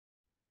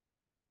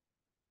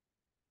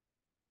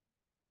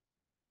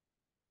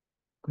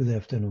Good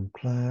afternoon,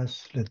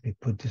 class. Let me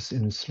put this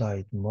in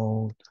slide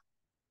mode.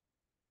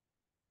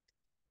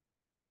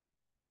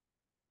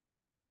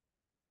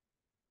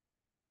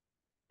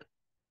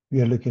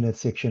 We are looking at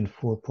section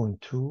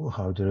 4.2,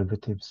 how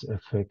derivatives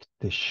affect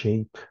the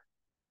shape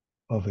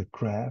of a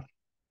graph.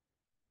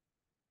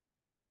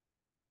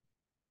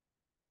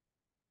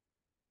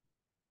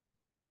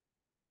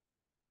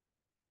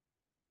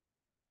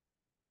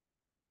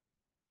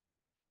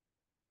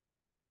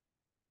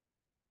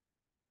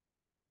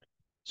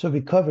 So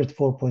we covered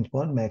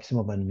 4.1,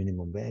 maximum and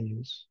minimum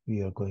values.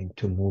 We are going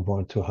to move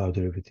on to how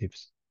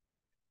derivatives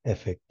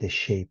affect the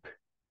shape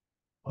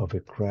of a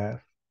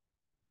graph.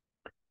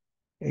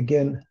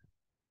 Again,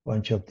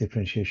 bunch of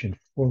differentiation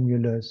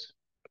formulas.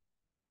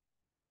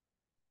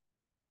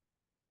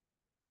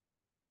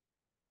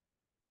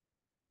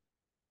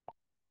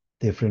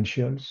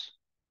 Differentials,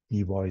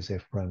 dy is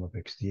f prime of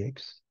x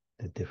dx.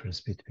 The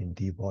difference between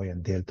dy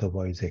and delta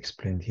y is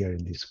explained here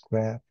in this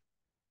graph.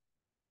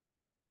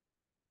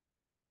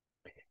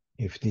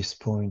 If this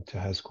point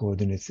has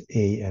coordinates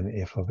a and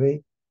f of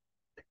a,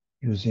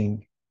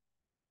 using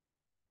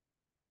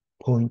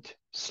point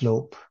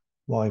slope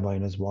y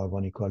minus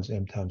y1 equals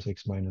m times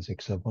x minus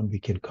x of 1, we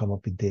can come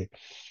up with the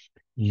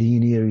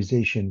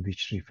linearization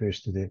which refers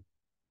to the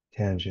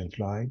tangent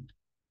line,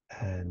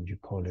 and you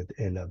call it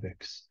L of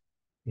x.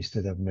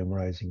 Instead of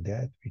memorizing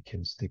that, we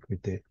can stick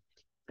with the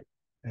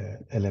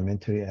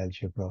elementary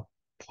algebra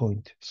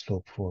point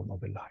slope form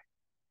of a line.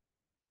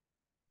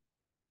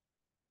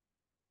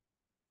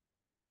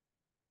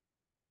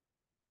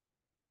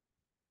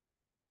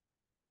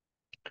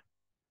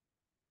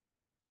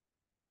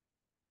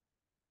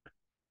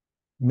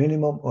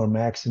 Minimum or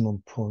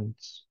maximum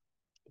points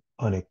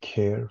on a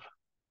curve.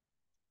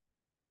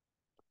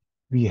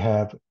 We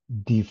have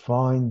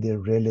defined the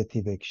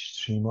relative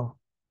extrema.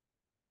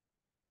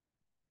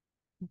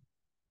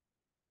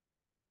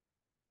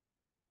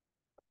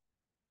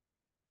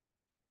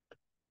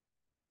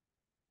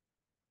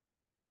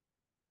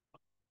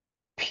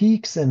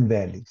 Peaks and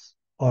valleys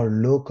are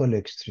local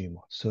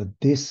extrema. So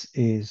this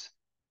is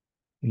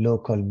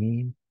local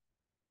mean,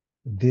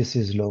 this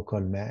is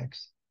local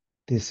max,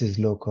 this is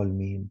local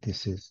mean,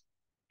 this is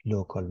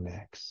local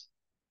max.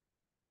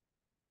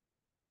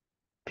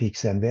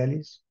 Peaks and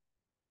valleys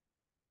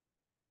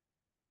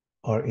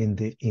are in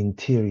the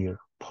interior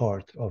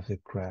part of the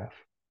graph,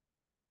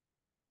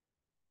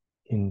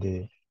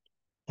 and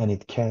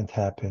it can't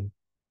happen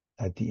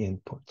at the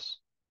endpoints.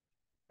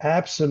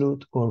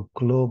 Absolute or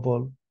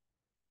global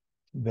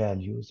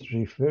values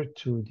refer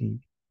to the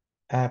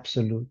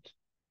absolute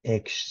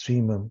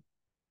extremum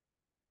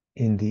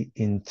in the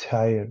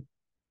entire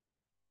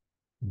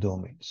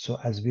domain. So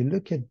as we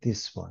look at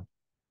this one,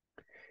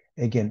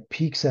 again,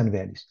 peaks and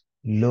valleys,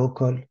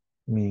 local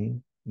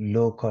mean,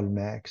 local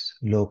max,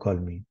 local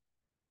mean.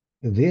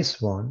 This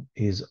one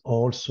is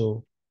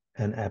also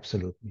an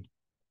absolute mean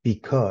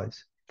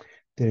because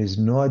there is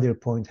no other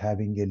point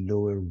having a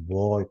lower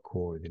y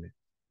coordinate.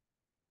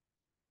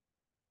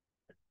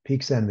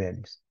 Peaks and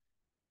valleys,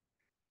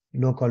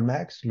 local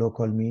max,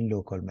 local mean,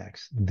 local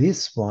max.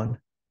 This one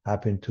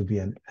happened to be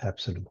an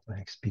absolute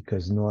max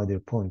because no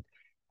other point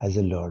has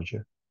a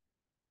larger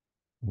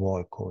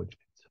y coordinate.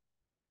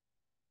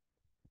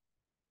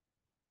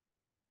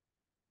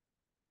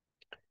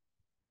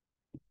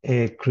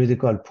 A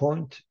critical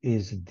point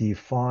is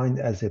defined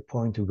as a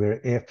point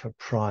where f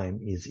prime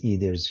is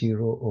either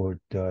 0 or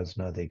does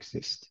not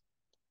exist.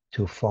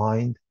 To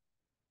find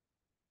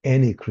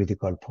any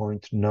critical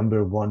point,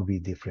 number one, we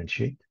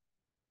differentiate.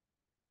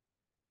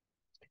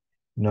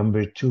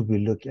 Number two, we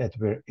look at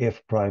where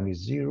f prime is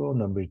 0.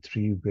 Number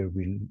three, where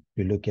we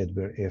look at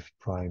where f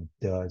prime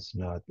does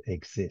not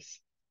exist.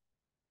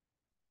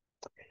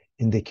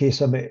 In the case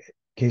of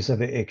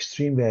an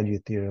extreme value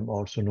theorem,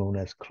 also known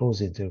as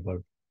closed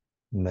interval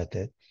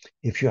method,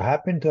 if you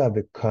happen to have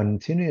a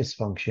continuous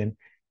function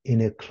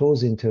in a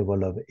closed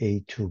interval of a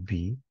to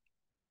b,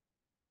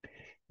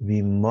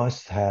 we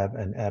must have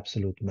an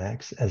absolute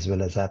max as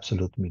well as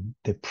absolute mean.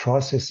 The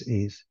process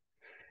is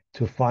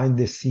to find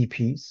the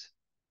CPs,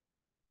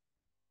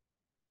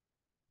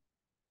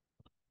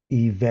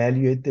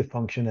 evaluate the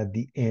function at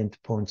the end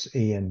points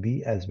a and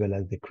b as well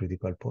as the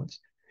critical points.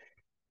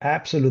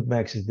 Absolute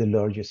max is the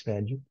largest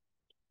value.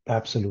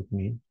 Absolute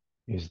mean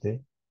is the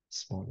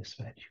smallest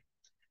value.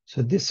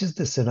 So this is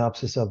the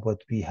synopsis of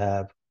what we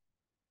have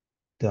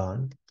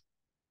done.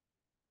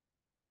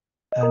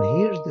 And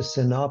here's the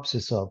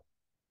synopsis of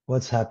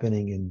what's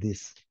happening in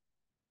this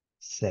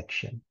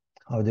section.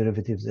 How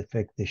derivatives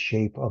affect the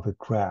shape of a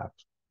graph.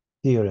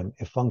 Theorem,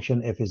 a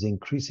function f is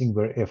increasing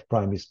where f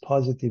prime is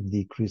positive,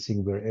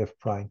 decreasing where f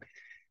prime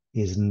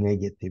is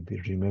negative.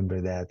 We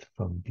remember that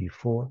from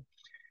before.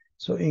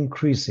 So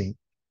increasing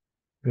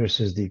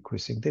versus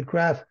decreasing. The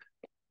graph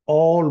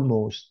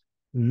almost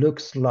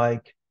looks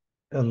like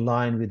a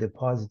line with a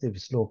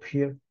positive slope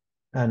here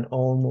and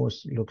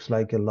almost looks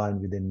like a line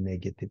with a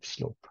negative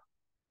slope.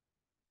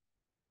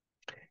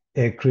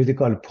 A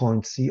critical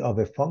point C of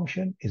a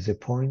function is a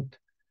point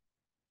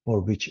for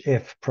which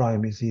f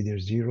prime is either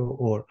 0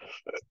 or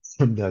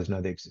does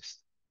not exist.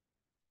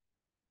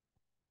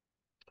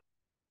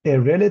 A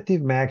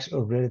relative max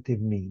or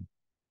relative mean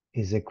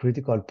is a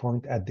critical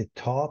point at the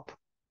top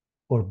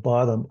or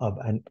bottom of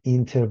an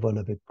interval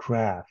of a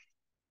graph.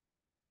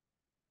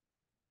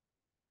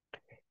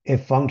 A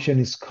function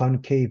is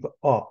concave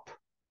up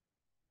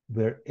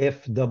where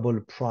f double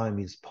prime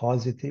is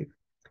positive,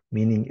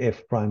 meaning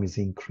f prime is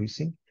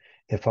increasing.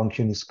 A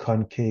function is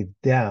concave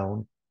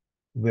down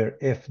where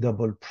f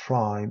double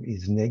prime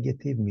is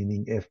negative,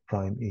 meaning f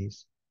prime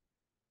is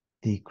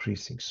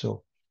decreasing.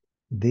 So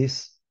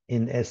this,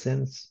 in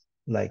essence,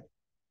 like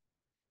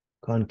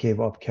concave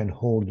up can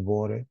hold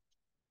water.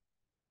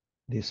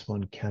 This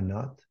one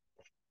cannot.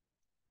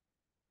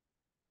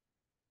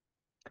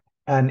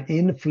 An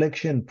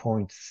inflection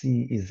point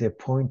C is a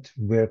point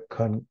where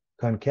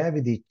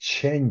concavity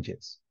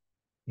changes.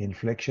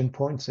 Inflection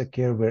points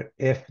occur where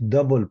f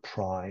double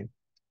prime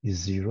is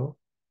 0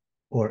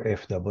 or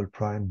f double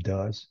prime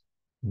does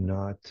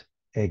not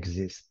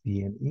exist.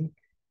 DNE,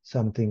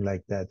 something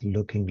like that,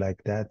 looking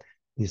like that.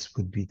 This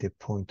would be the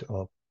point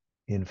of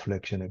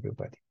inflection,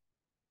 everybody.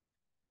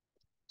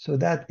 So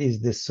that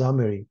is the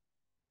summary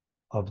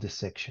of the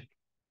section.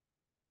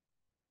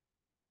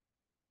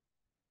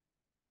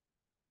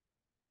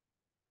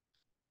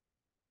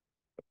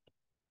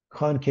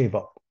 Concave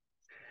up.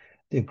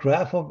 The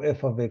graph of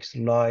f of x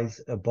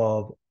lies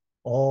above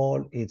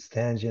all its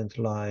tangent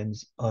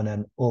lines on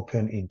an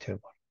open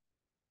interval.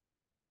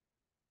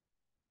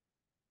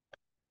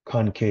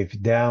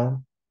 Concave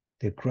down.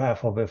 The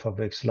graph of f of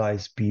x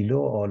lies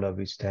below all of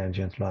its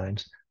tangent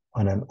lines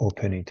on an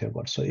open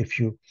interval. So if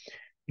you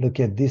look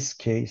at this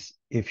case,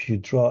 if you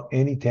draw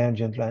any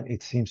tangent line,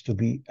 it seems to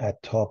be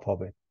at top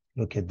of it.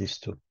 Look at this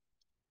two.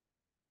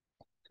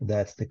 So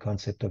that's the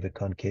concept of a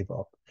concave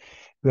up.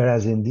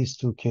 Whereas in these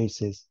two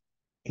cases,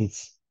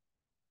 it's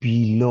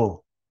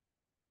below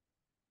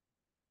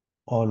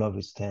all of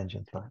its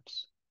tangent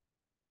lines.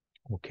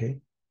 Okay?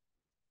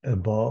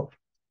 Above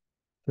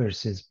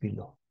versus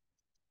below.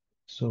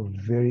 So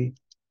very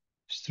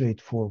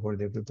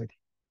straightforward, everybody.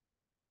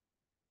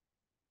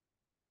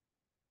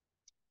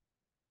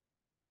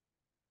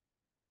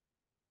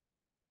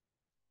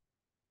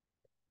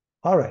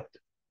 All right.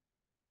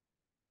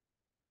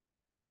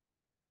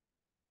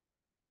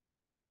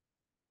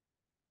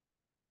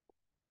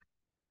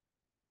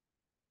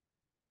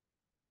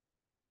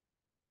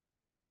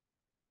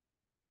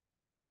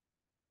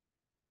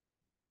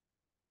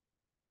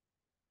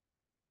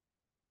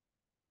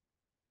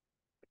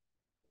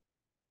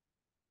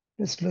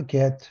 Let's look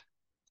at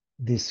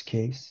this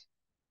case.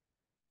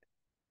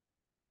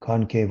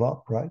 Concave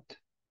up, right?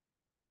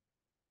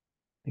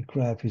 The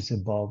graph is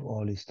above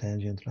all its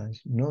tangent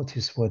lines.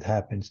 Notice what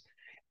happens.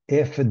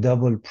 F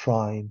double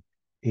prime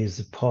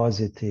is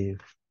positive.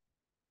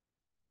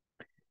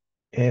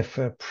 F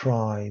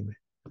prime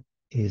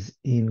is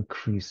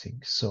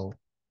increasing. So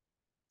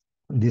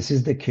this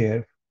is the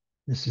curve.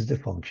 This is the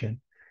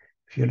function.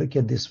 If you look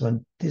at this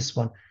one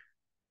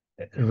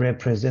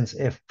represents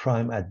f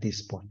prime at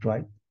this point,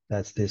 right?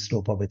 That's the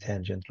slope of a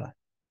tangent line.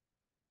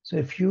 So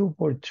if you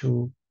were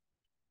to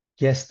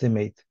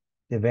guesstimate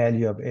the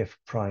value of f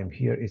prime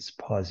here, it's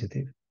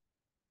positive.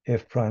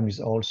 F prime is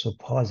also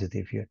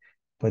positive here,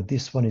 but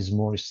this one is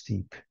more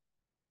steep.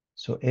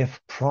 So f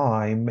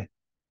prime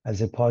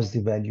has a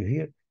positive value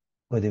here,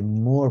 but a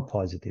more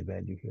positive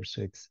value here.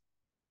 So it's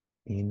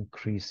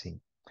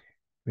increasing.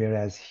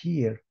 Whereas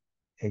here,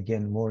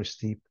 again, more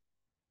steep,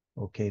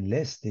 okay,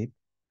 less steep,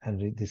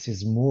 and this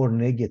is more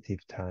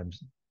negative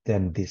times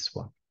than this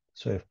one.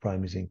 So f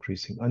prime is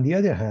increasing. On the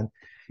other hand,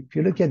 if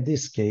you look at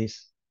this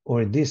case,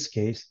 or this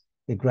case,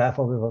 the graph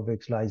of f of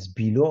x lies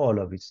below all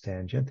of its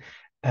tangent.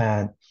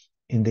 And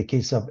in the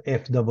case of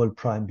f double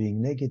prime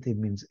being negative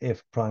means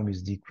f prime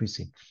is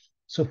decreasing.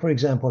 So for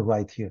example,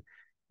 right here,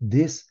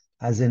 this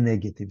has a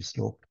negative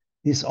slope.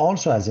 This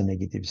also has a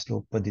negative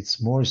slope, but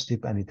it's more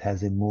steep and it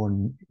has a more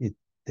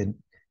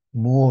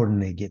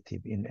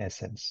negative in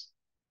essence.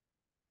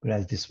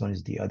 Whereas this one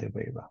is the other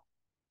way around.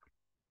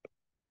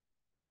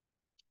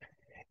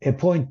 A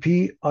point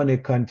P on a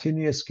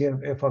continuous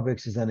curve f of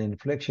x is an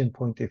inflection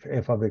point if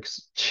f of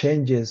x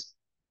changes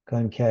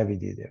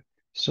concavity there.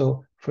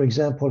 So for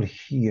example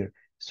here,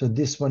 so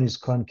this one is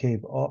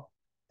concave up,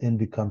 then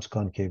becomes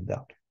concave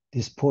down.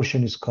 This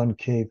portion is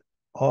concave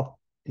up,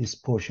 this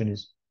portion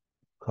is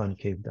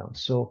concave down.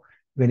 So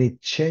when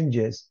it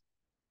changes,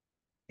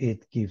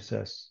 it gives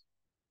us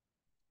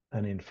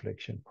an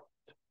inflection point.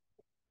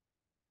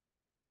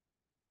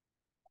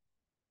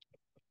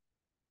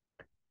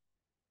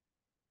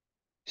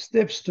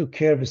 Steps to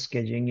curve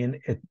sketching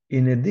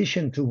in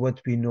addition to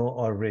what we know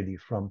already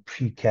from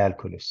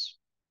pre-calculus.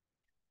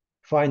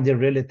 Find the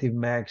relative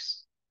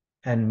max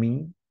and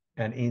mean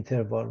and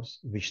intervals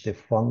which the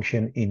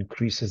function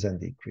increases and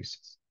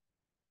decreases.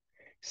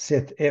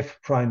 Set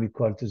f prime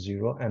equal to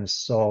 0 and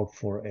solve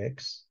for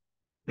x.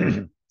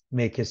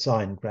 Make a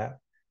sign graph.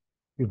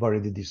 We've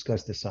already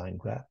discussed the sign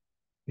graph,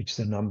 which is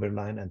a number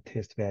line and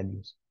test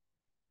values.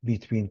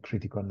 between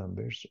critical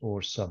numbers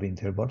or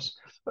subintervals,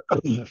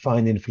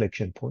 find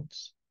inflection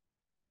points,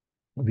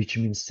 which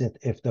means set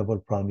f double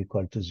prime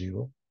equal to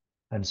 0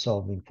 and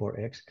solving for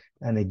x.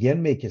 And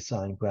again, make a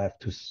sign graph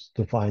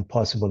to find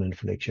possible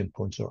inflection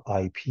points or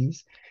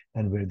IPs,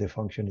 and where the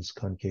function is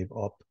concave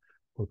up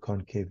or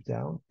concave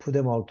down. Put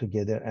them all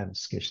together and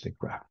sketch the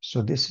graph.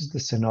 So this is the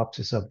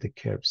synopsis of the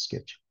curve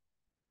sketch.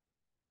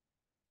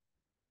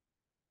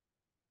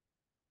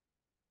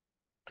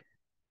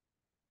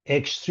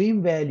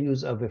 Extreme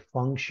values of a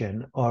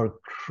function are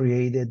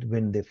created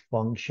when the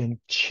function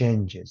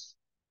changes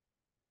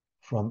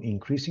from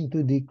increasing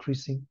to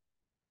decreasing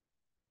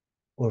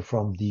or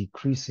from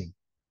decreasing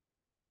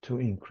to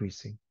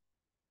increasing.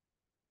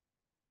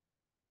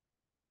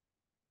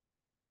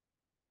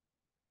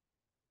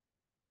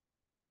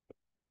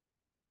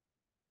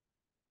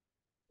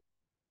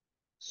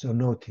 So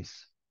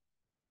notice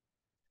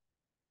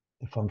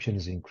the function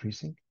is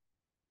increasing,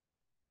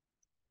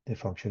 the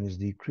function is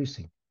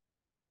decreasing.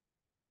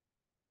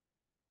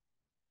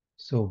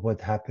 So what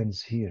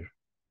happens here?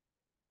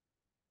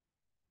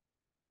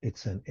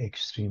 It's an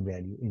extreme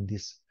value. In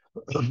this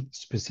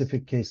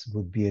specific case,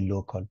 would be a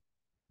local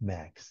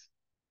max.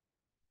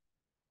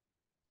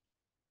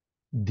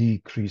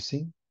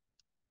 Decreasing,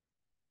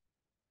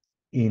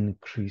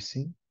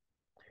 increasing,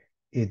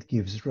 it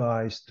gives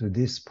rise to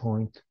this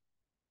point,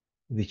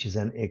 which is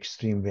an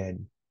extreme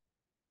value.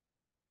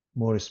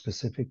 More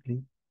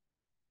specifically,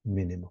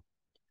 minimum.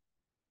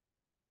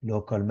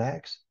 Local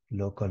max,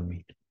 local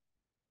mean.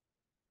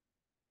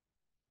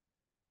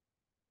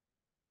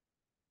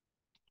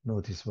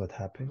 Notice what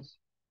happens.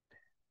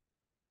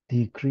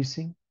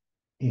 Decreasing,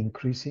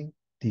 increasing,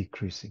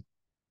 decreasing,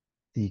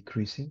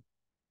 decreasing,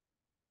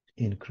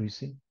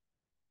 increasing,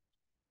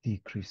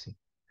 decreasing.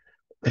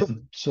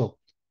 So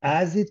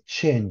as it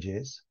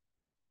changes,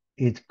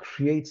 it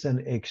creates an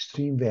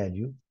extreme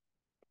value.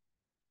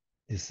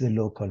 This is the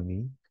local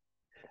mean.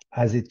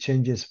 As it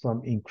changes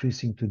from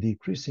increasing to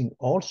decreasing,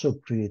 also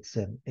creates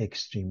an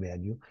extreme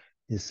value.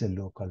 This is a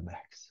local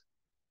max.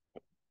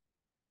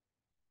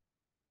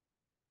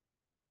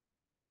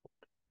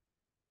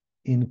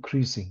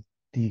 Increasing,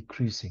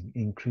 decreasing,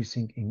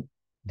 increasing,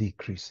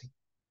 decreasing,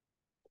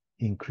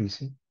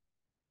 increasing,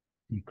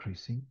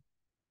 decreasing,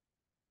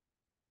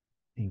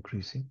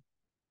 increasing,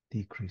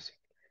 decreasing.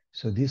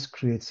 So this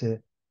creates a,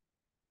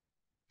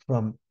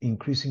 from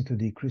increasing to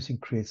decreasing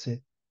creates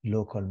a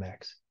local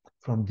max.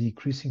 From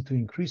decreasing to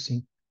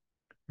increasing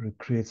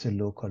creates a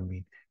local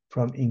mean.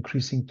 From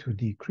increasing to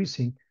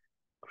decreasing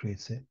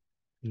creates a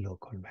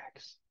local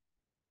max.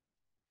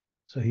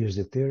 So here's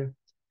the theorem.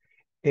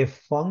 A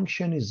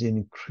function is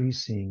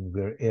increasing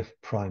where f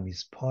prime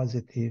is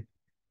positive,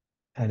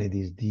 and it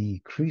is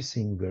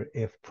decreasing where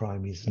f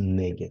prime is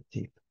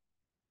negative.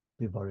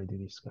 We've already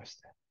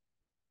discussed that.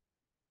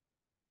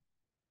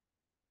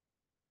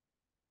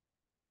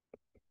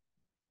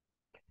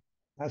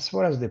 As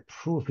far as the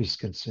proof is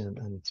concerned,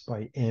 and it's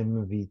by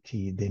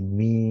MVT, the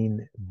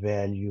mean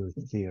value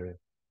theorem.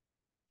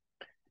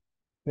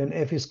 When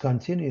f is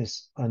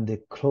continuous on the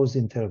closed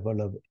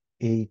interval of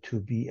a to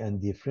b and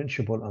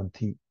differentiable on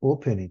the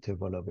open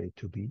interval of a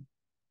to b,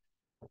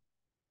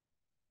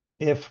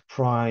 f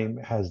prime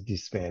has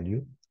this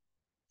value.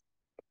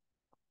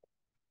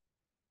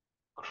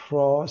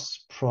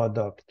 Cross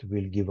product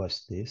will give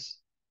us this.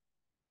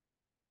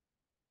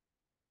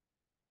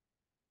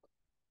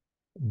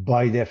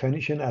 By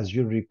definition, as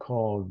you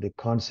recall, the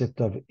concept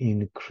of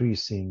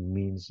increasing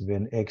means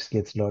when x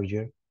gets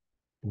larger,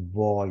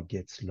 y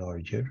gets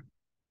larger.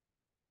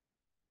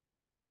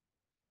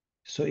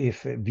 So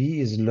if b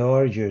is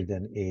larger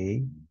than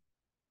a,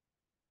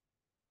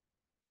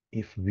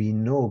 if we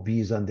know b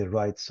is on the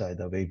right side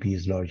of a, b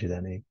is larger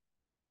than a.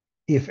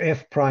 If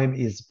f prime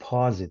is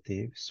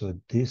positive, so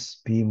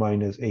this b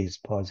minus a is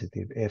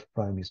positive, f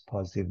prime is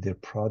positive, their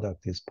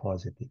product is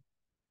positive,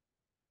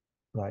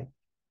 right?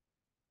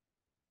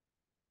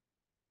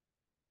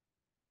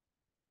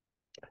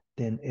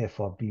 Then f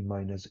of b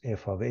minus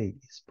f of a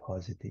is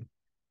positive,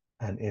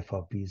 and f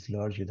of b is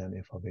larger than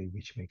f of a,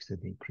 which makes it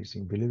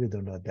increasing. Believe it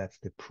or not, that's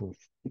the proof.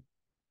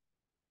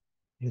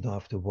 You don't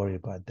have to worry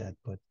about that,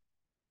 but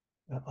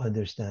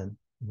understand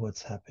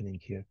what's happening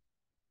here.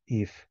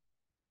 If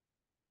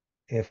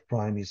f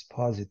prime is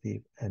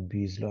positive and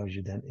b is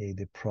larger than a,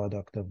 the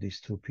product of these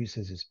two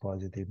pieces is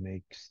positive,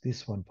 makes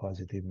this one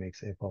positive,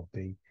 makes f of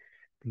b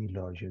be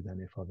larger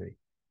than f of a.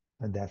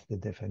 And that's the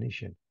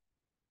definition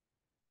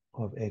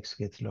of x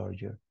gets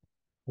larger,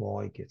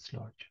 y gets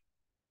larger.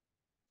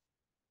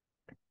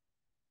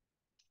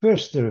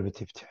 First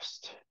derivative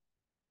test.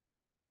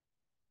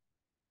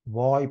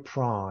 Y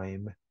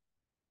prime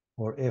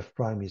or f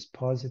prime is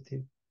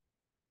positive.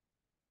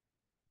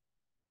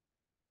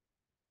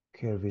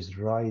 Curve is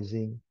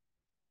rising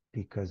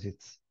because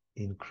it's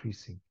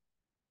increasing.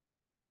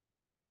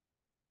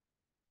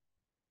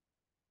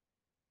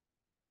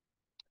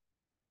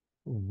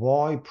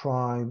 Y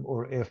prime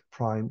or f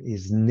prime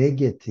is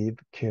negative,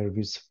 curve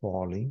is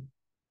falling,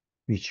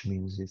 which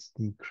means it's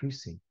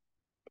decreasing.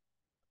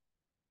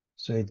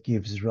 So it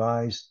gives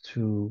rise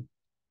to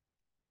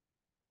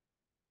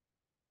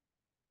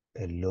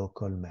a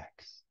local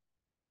max.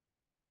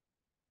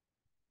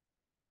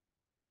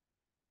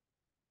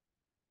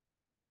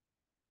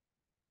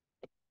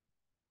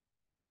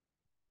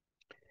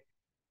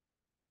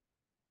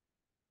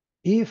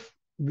 If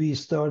we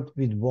start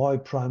with y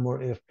prime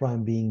or f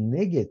prime being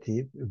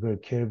negative, where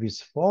curve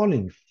is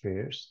falling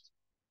first,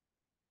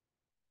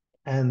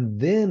 and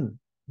then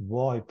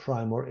y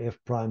prime or f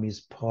prime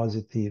is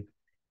positive,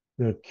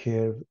 where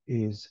curve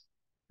is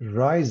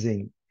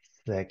rising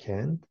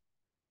second,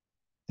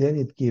 then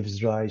it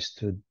gives rise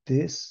to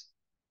this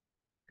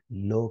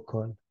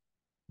local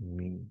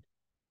mean.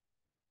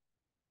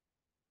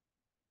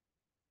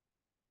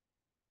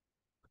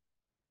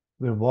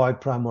 Where y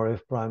prime or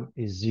f prime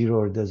is 0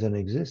 or doesn't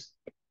exist,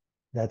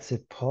 that's a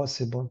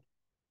possible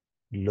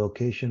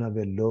location of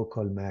a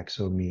local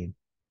max or mean.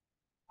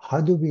 How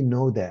do we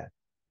know that?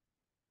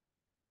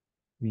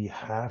 We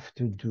have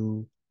to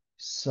do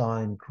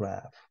sign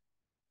graph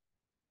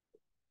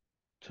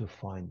to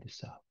find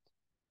this out.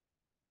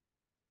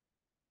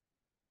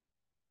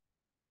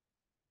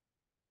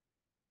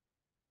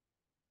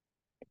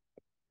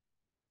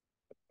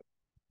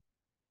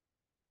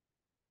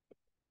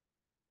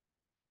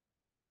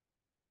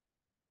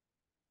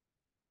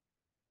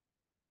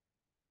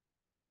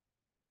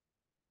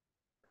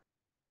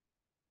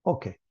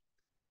 Okay,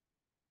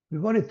 we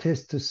want to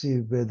test to see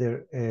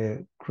whether a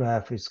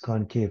graph is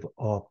concave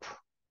up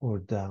or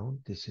down.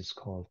 This is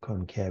called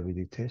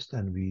concavity test,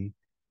 and we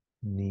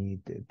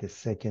need the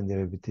second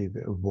derivative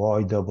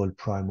y double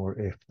prime or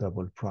f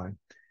double prime.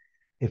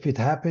 If it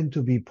happened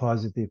to be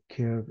positive,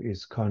 curve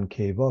is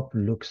concave up,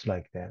 looks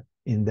like that,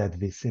 in that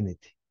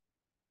vicinity.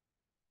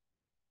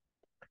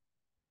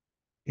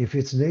 If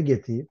it's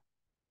negative,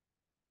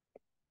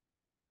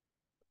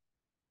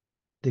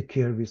 the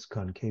curve is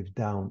concave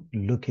down,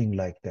 looking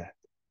like that.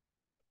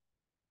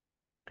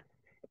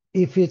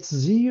 If it's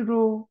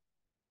 0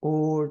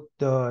 or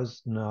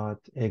does not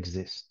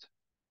exist,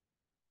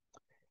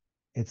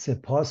 it's a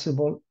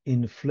possible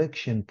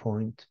inflection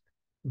point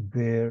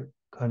where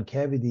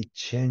concavity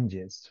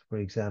changes. For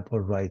example,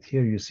 right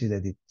here, you see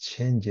that it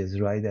changes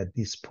right at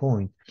this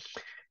point.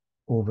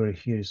 Over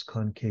here is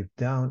concave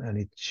down and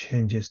it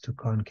changes to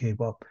concave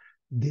up.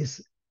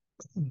 This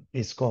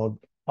is called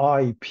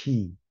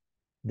IP,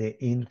 the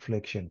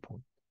inflection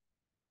point.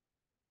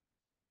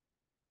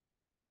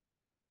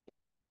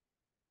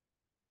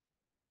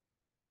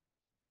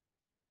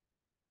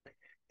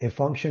 A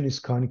function is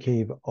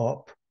concave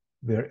up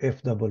where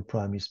f double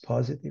prime is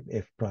positive,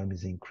 f prime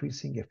is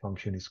increasing. A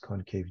function is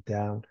concave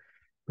down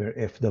where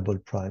f double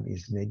prime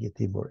is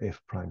negative or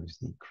f prime is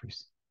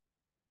decreasing.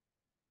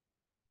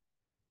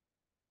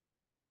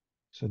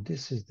 So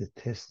this is the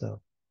test of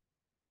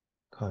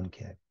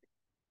concavity.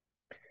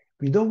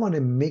 We don't want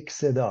to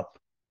mix it up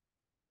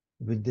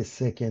with the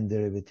second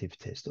derivative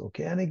test,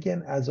 okay? And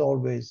again, as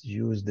always,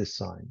 use the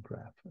sign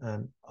graph.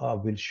 And I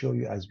will show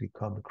you as we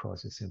come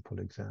across a simple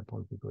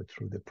example, we go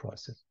through the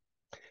process.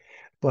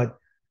 But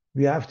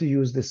we have to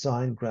use the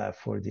sign graph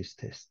for this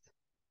test.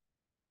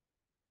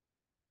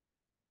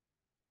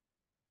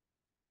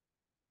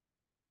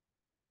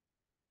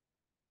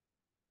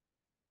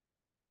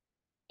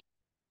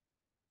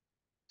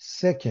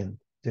 Second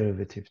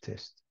derivative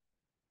test.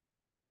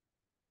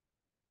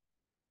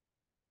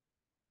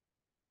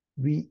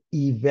 We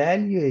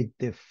evaluate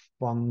the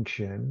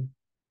function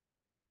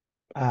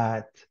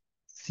at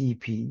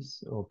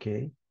CPs,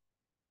 okay,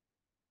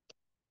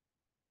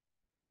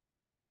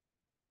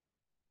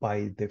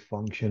 by the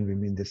function we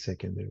mean the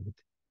second derivative.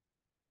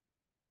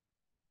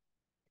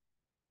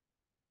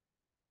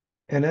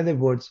 In other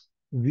words,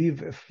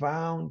 we've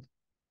found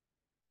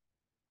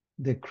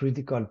the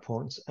critical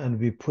points and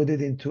we put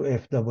it into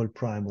f double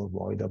prime or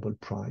y double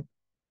prime.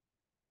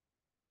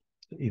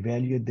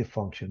 Evaluate the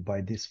function.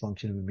 By this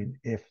function, we mean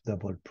f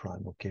double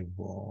prime, okay,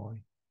 y.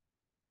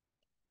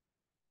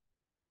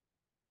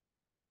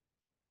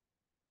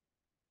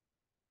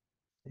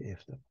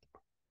 F double.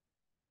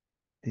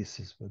 This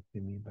is what we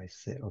mean by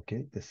say,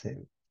 okay, the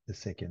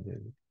second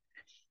derivative.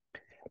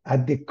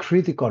 At the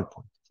critical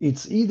point,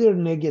 it's either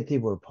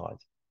negative or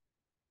positive.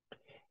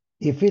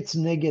 If it's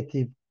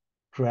negative,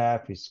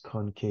 graph is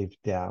concave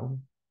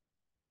down.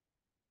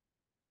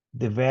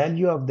 The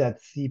value of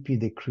that CP,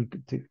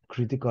 the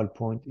critical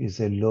point, is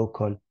a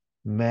local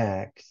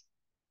max.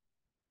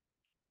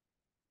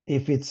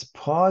 If it's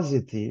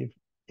positive,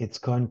 it's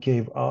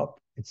concave up,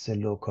 it's a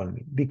local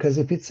mean. Because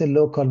if it's a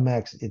local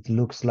max, it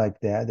looks like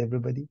that,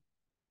 everybody.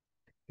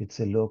 If it's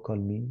a local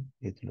mean,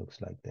 it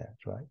looks like that,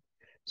 right?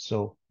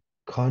 So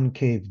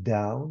concave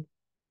down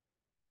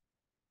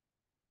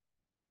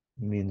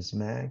means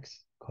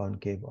max,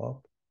 concave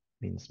up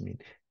means mean.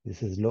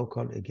 This is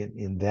local, again,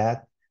 in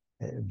that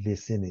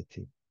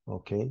vicinity,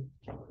 okay?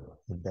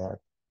 In that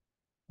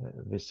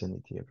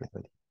vicinity,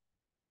 everybody.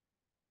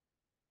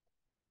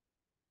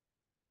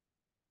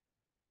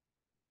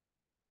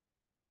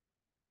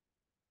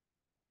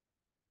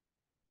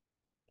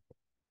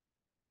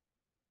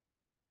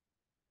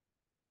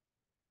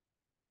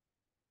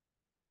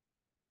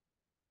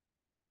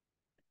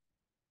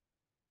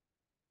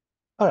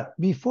 All right,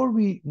 before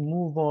we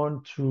move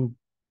on to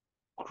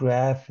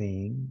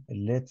graphing,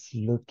 let's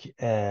look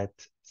at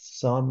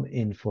some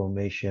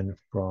information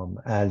from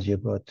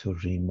algebra to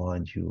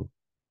remind you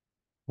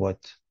what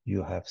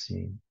you have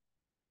seen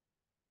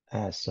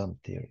as some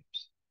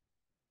theorems.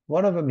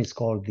 One of them is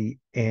called the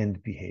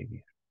end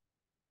behavior.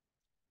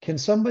 Can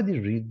somebody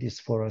read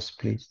this for us,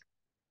 please?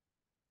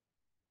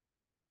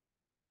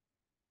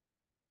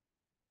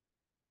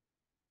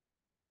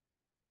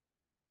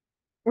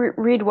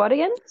 Read what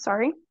again?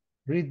 Sorry.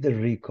 Read the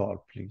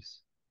recall,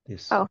 please.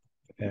 This Oh,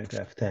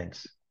 paragraph.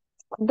 Thanks.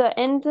 the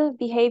end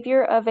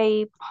behavior of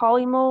a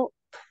polynomial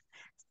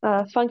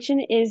function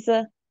is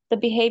the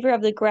behavior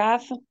of the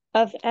graph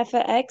of f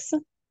of x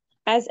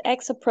as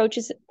x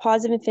approaches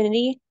positive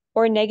infinity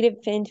or negative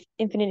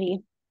infinity.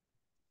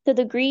 The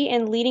degree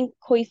and leading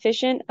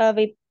coefficient of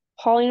a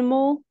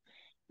polynomial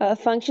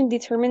function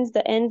determines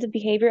the end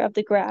behavior of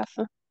the graph.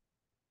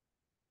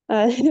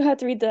 You have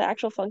to read the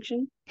actual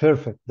function.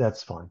 Perfect.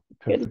 That's fine.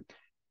 Good. Perfect.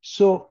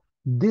 So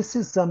this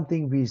is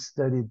something we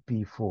studied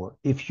before.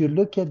 If you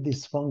look at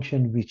this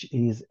function, which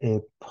is a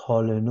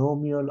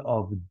polynomial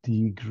of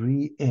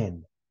degree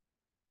n,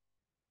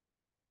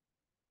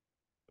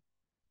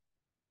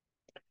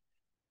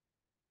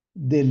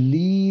 the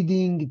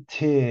leading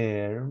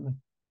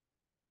term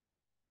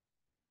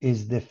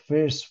is the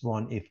first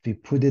one if we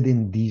put it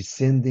in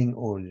descending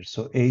order.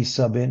 So a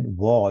sub n,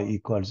 y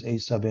equals a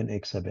sub n,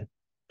 x sub n.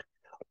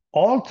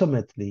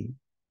 Ultimately,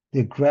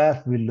 the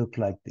graph will look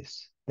like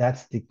this.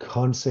 That's the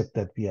concept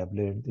that we have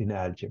learned in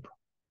algebra.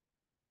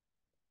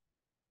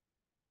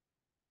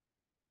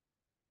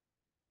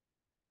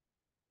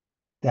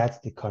 That's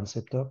the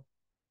concept of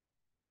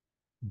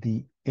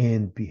the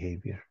end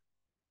behavior.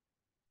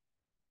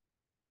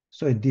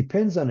 So it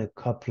depends on a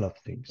couple of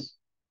things.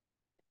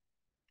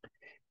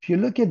 If you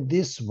look at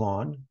this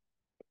one,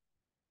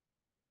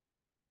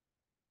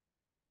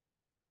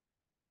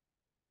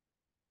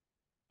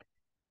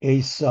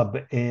 a sub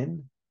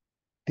n,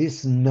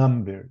 this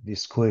number,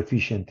 this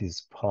coefficient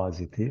is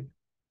positive.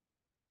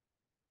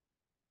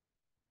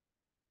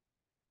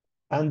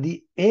 And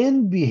the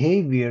end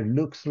behavior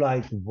looks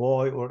like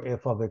y or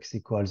f of x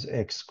equals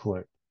x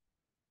squared.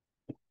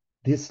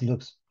 This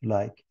looks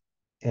like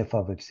f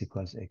of x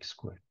equals x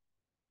squared.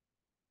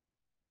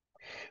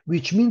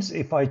 Which means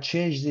if I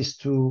change this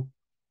to,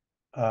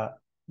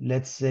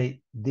 let's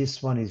say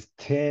this one is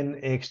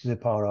 10x to the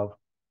power of,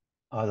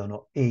 I don't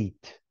know,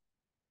 8.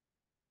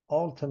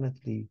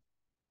 Ultimately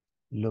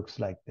looks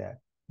like that,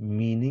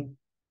 meaning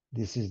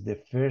this is the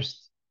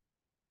first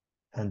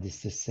and this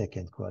is the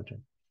second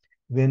quadrant.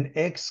 When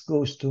x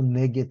goes to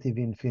negative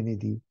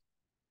infinity,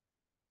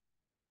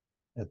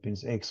 that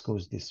means x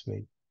goes this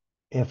way,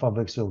 f of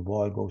x or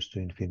y goes to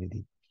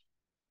infinity.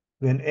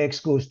 When x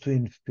goes to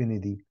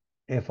infinity,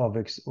 f of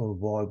x or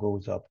y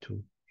goes up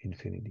to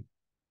infinity.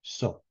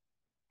 So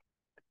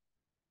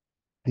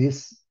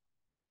this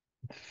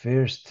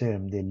first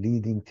term, the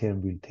leading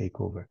term, will take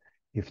over.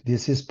 If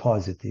this is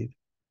positive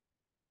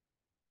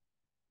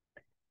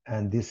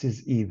and this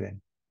is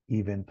even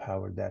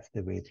power, that's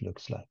the way it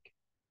looks like.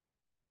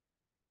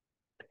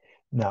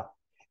 Now,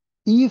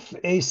 if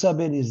a sub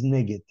n is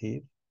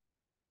negative,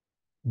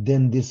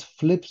 then this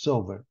flips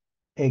over.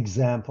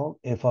 Example,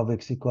 f of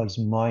x equals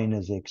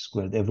minus x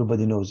squared.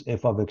 Everybody knows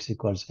f of x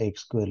equals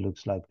x squared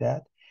looks like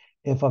that.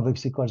 F of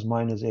x equals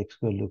minus x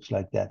squared looks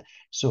like that.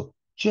 So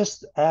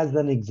just as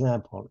an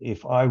example,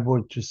 if I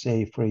were to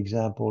say, for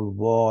example,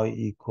 y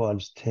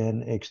equals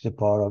 10x to the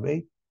power of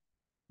 8,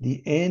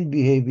 the end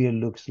behavior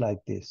looks like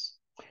this.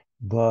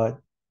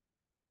 But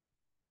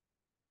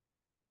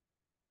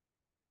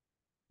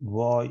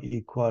y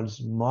equals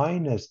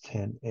minus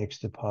 10x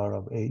to the power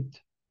of 8,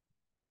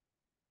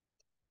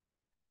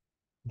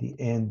 the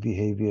end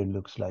behavior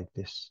looks like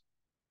this.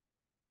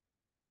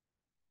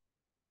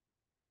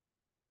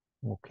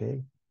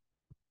 Okay.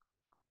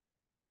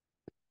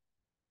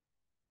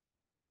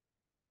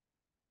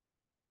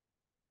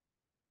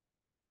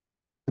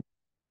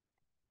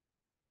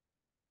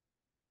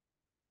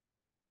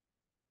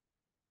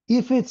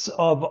 If it's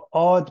of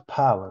odd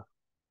power,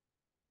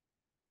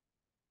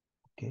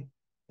 okay,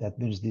 that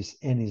means this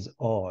n is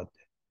odd,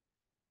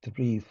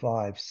 3,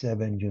 5,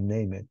 7, you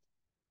name it.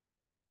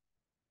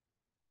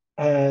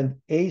 And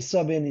a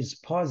sub n is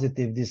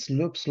positive. This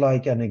looks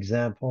like an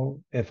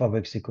example, f of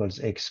x equals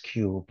x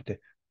cubed,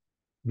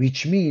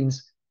 which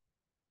means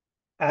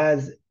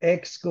as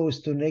x goes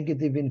to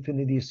negative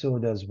infinity, so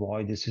does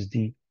y. This is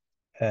the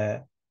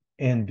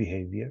end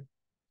behavior.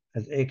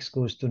 As x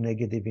goes to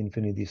negative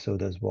infinity, so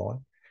does y.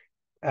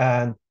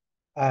 And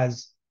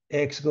as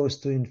x goes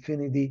to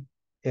infinity,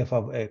 f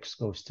of x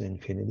goes to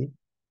infinity.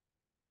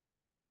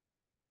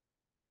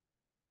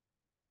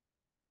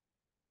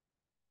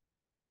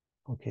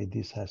 Okay,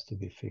 this has to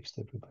be fixed,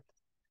 everybody.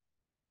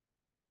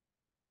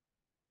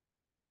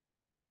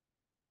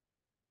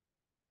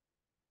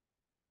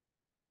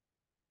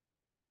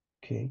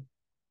 Okay.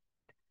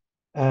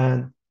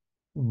 And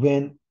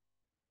when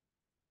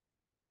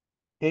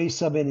a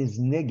sub n is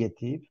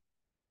negative,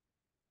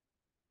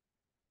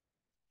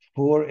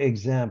 for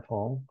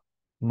example,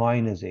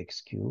 minus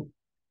x cubed.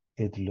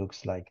 It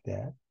looks like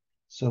that.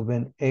 So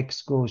when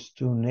x goes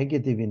to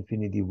negative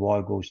infinity,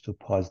 y goes to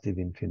positive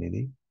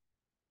infinity.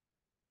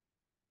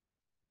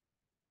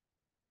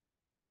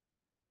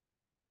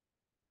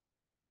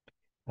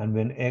 And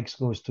when x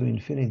goes to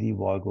infinity,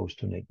 y goes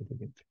to negative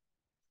infinity.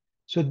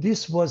 So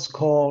this was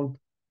called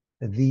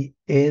the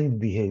end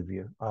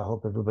behavior. I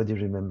hope everybody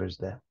remembers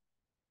that.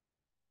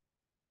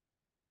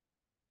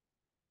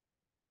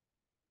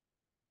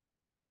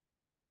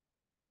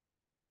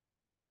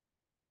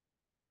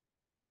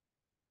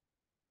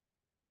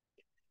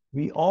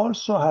 We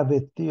also have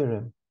a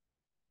theorem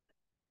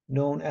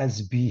known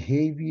as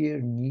behavior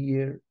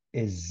near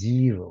a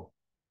zero,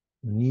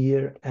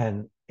 near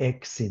an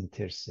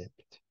x-intercept.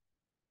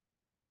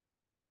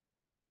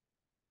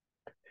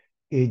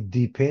 It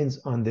depends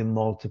on the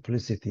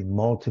multiplicity.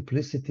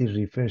 Multiplicity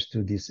refers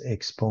to this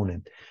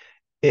exponent,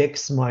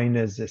 x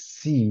minus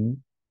c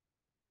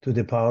to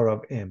the power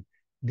of m.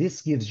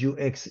 This gives you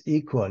x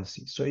equals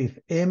c. So if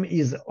m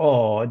is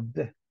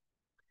odd,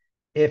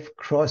 f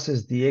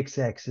crosses the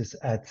x-axis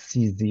at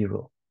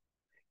c0.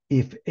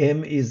 If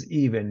m is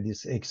even,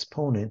 this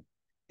exponent,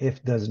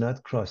 f does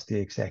not cross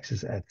the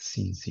x-axis at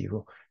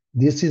c0.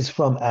 This is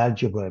from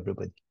algebra,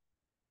 everybody.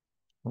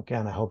 Okay,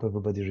 and I hope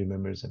everybody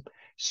remembers them.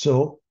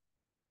 So,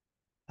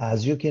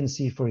 as you can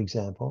see, for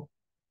example,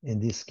 in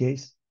this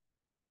case,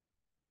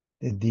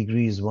 the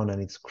degree is 1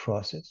 and it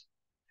crosses.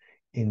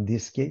 In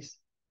this case,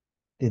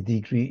 the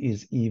degree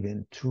is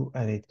even 2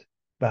 and it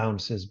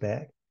bounces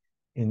back.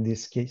 In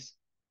this case,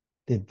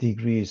 the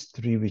degree is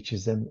 3, which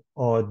is an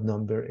odd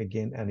number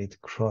again, and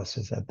it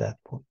crosses at that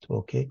point,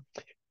 okay?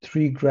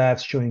 3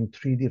 graphs showing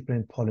 3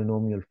 different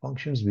polynomial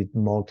functions with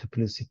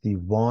multiplicity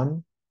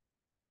 1,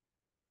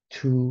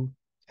 2,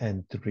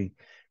 and 3.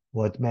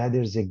 What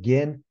matters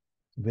again,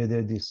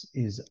 whether this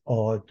is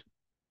odd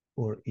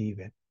or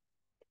even.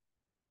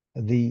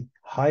 The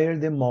higher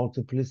the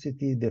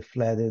multiplicity, the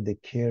flatter the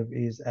curve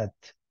is at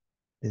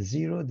the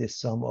 0. The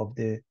sum of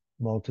the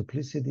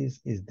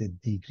multiplicities is the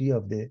degree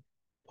of the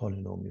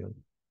polynomial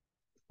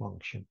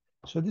function.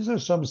 So these are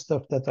some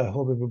stuff that I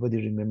hope everybody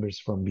remembers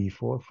from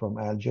before, from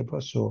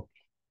algebra, so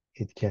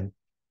it can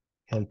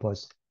help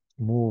us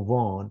move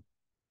on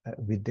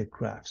with the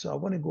graph. So I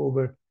want to go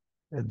over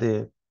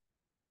the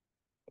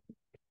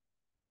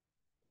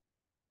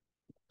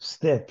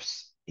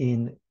steps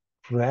in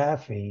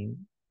graphing,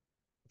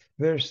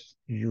 first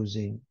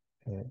using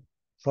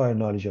prior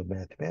knowledge of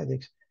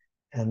mathematics,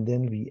 and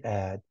then we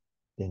add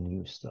the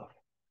new stuff.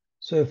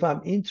 So if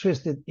I'm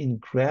interested in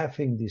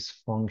graphing this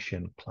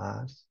function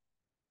class,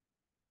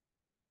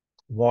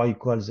 y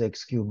equals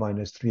x cubed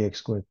minus 3x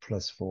squared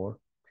plus 4,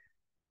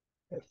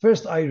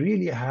 first I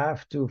really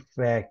have to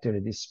factor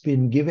it. It's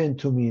been given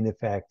to me in a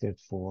factored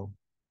form,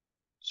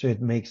 so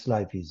it makes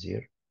life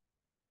easier.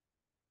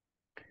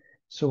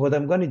 So what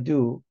I'm going to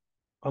do,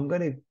 I'm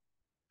going to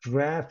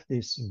graph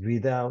this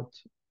without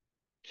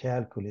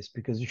calculus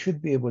because you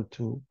should be able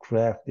to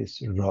graph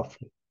this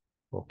roughly,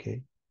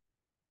 okay?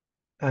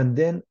 And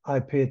then I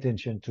pay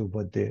attention to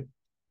what the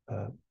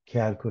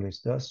calculus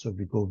does, so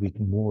we go with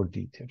more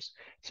details.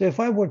 So if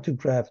I were to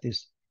graph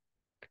this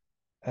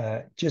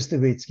just the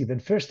way it's given,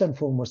 first and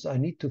foremost, I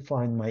need to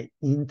find my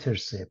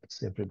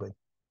intercepts, everybody.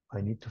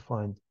 I need to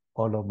find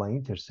all of my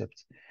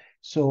intercepts.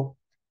 So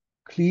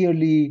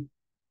clearly,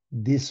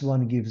 this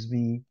one gives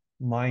me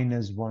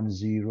minus 1,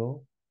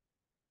 0.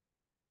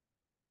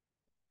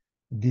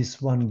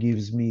 This one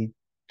gives me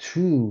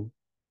 2,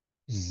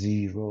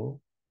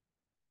 0.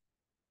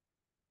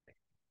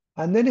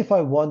 And then if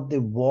I want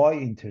the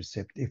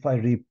y-intercept, if I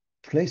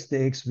replace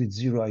the x with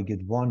 0, I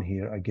get 1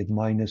 here. I get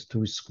minus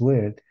 2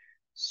 squared.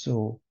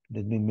 So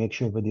let me make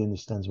sure everybody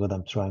understands what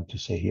I'm trying to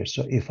say here.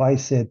 So if I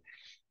said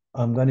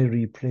I'm going to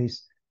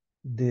replace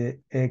the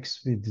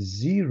x with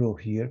 0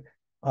 here,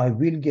 I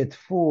will get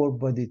 4,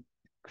 but it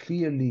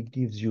clearly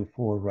gives you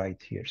 4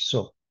 right here.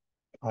 So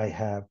I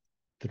have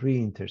 3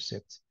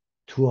 intercepts.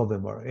 2 of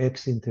them are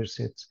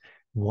x-intercepts.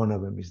 1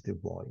 of them is the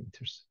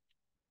y-intercept.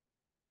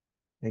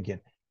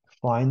 Again,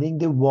 finding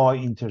the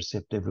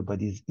y-intercept,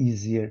 everybody, is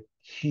easier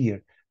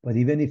here. But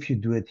even if you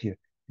do it here,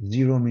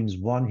 0 means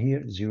 1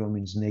 here, 0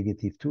 means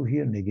negative 2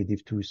 here,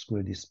 negative 2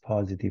 squared is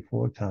positive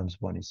 4 times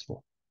 1 is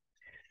 4.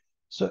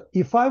 So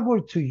if I were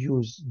to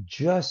use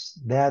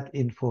just that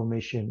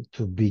information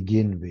to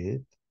begin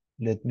with,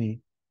 let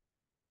me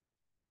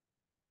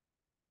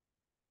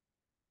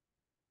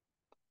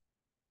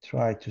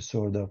try to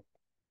sort of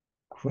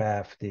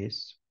graph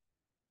this.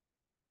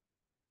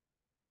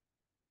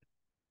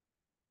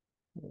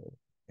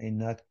 May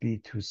not be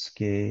to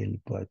scale,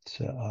 but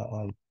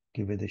I'll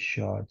give it a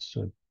shot.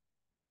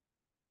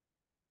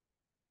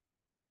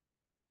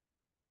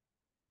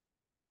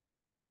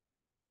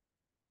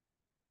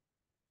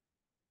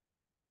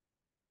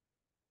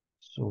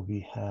 So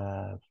we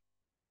have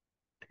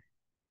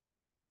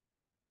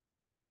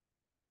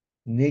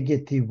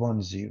negative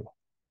 1, 0.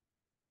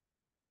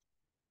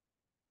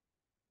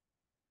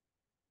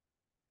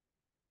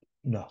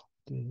 No,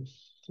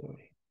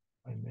 sorry,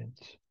 I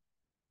meant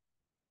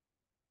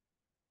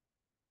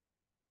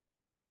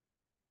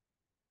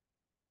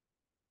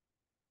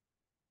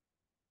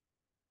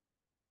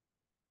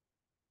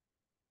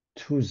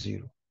 2,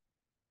 0.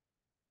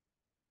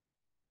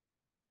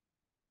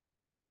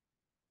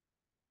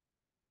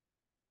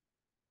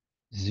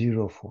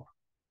 Zero, 4.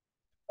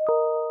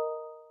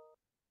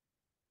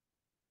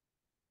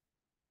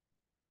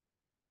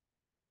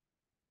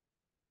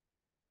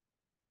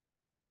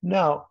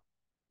 Now,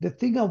 the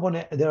thing I want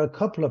to, there are a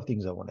couple of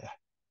things I want to add.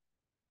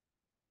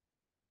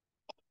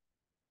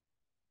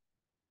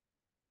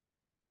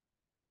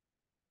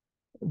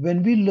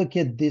 When we look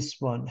at this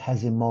one,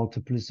 has a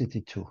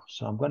multiplicity too.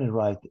 So I'm going to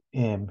write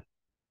M.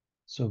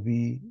 So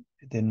the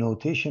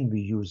notation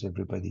we use,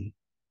 everybody,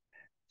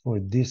 for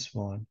this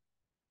one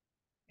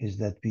is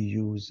that we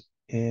use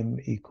M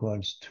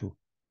equals 2.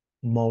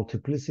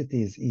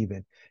 Multiplicity is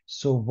even.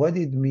 So what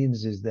it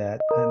means is that,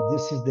 and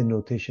this is the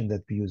notation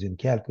that we use in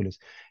calculus,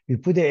 we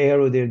put an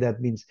arrow there. That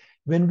means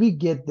when we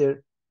get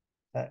there,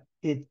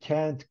 it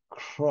can't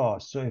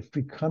cross. So if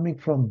we're coming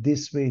from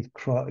this way,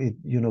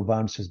 it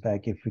bounces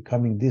back. If we're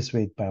coming this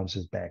way, it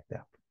bounces back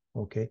down.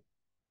 Okay,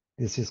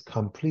 this is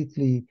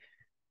completely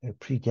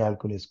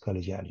pre-calculus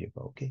college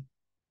algebra. Okay.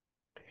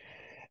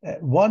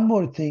 One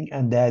more thing,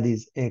 and that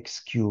is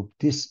x cubed.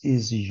 This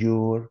is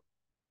your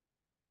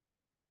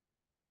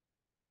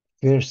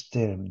first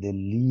term, the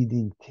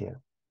leading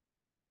term.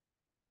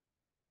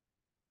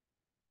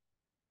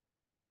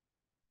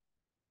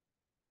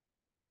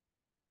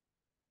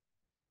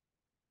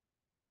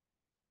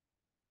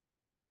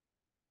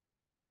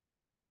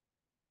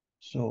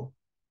 So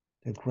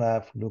the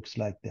graph looks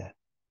like that,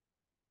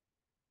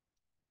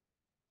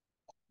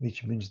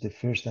 which means the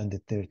first and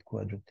the third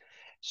quadrant.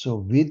 So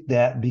with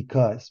that,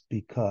 because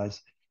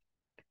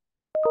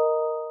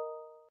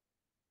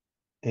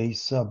a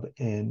sub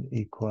n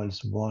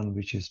equals 1,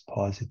 which is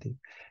positive.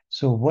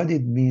 So what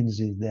it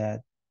means is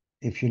that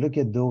if you look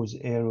at those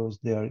arrows,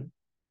 they are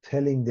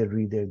telling the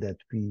reader that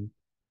we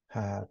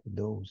have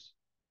those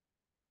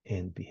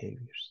n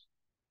behaviors.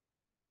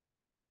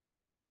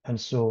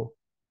 And so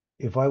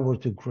if I were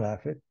to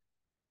graph it,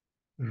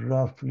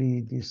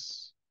 roughly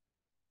this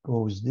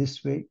goes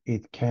this way.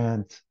 It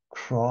can't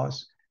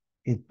cross.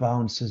 It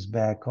bounces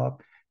back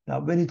up.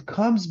 Now, when it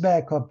comes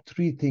back up,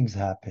 three things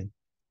happen.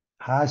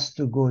 Has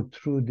to go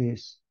through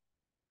this,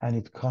 and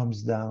it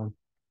comes down,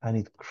 and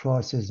it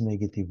crosses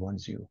negative 1,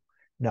 0.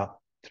 Now,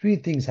 three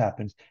things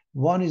happen.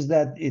 One is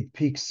that it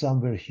peaks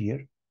somewhere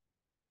here.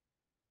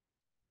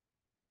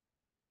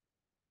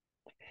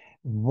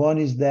 One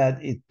is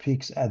that it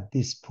peaks at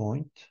this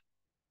point.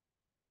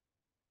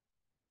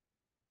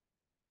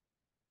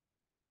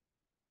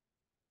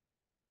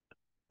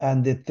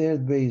 And the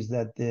third way is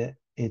that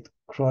it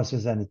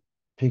crosses and it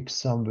peaks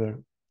somewhere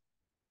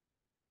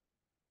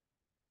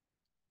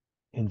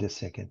in the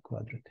second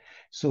quadrant.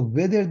 So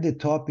whether the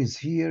top is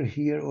here,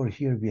 here, or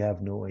here, we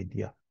have no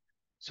idea.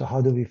 So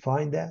how do we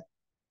find that?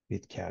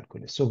 With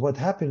calculus. So what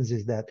happens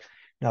is that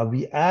now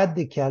we add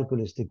the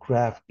calculus, the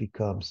graph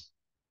becomes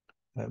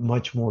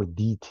much more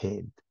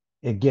detailed.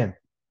 Again,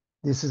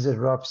 this is a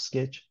rough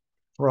sketch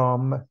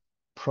from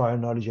prior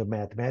knowledge of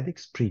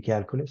mathematics,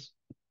 pre-calculus,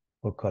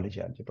 or college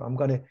algebra. I'm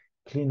going to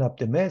clean up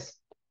the mess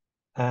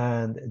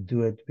and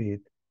do it with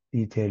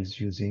details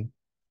using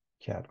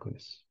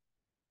calculus.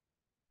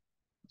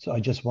 So I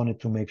just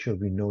wanted to make sure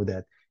we know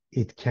that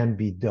it can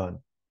be done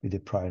with the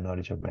prior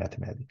knowledge of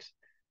mathematics.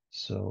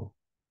 So,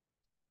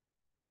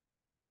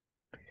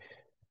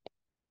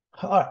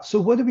 all right, so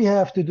what do we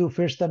have to do?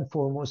 First and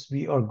foremost,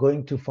 we are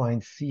going to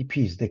find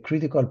CPs. The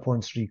critical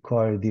points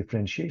require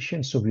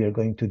differentiation. So we are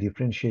going to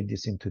differentiate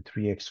this into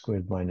 3x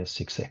squared minus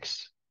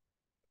 6x.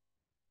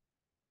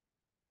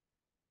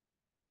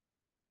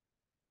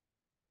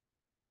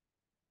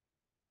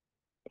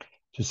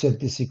 To set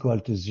this equal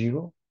to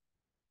 0,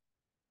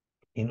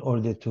 in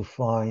order to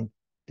find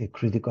the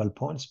critical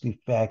points, we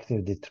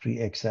factor the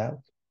 3x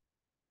out.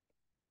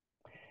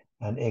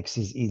 And x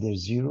is either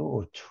 0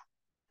 or 2.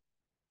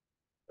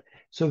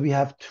 So we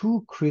have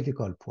two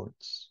critical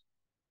points.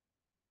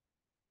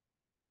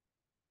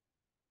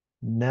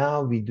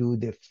 Now we do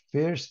the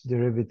first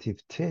derivative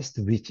test,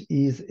 which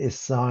is a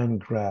sign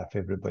graph,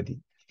 everybody.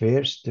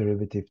 First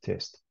derivative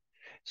test.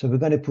 So we're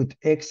going to put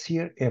x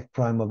here, f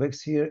prime of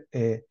x here,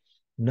 a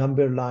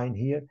number line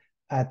here.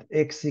 At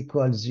x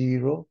equals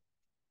 0,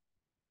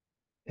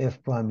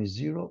 f prime is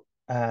 0.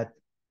 At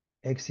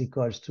x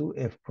equals 2,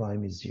 f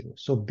prime is 0.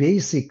 So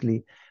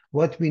basically,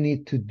 what we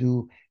need to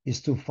do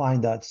is to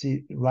find out,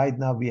 see, right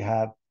now we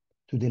have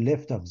to the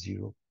left of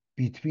 0,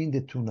 between the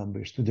two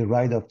numbers, to the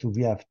right of 2,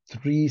 we have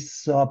 3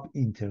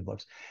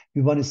 sub-intervals.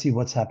 We want to see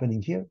what's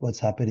happening here, what's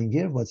happening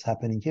here, what's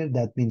happening here.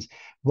 That means,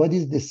 what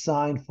is the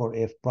sign for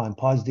f prime?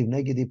 Positive,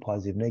 negative,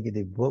 positive,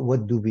 negative.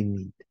 What do we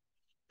need?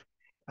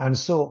 And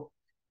so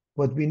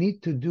what we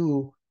need to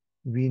do,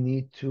 we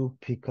need to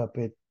pick up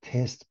a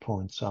test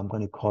point. So I'm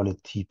going to call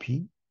it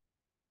TP.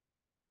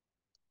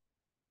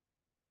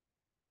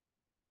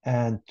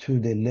 And to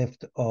the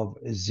left of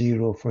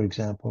 0, for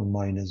example,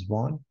 minus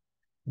 1,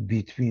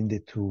 between the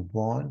two,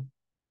 1,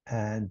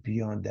 and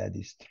beyond that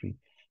is 3.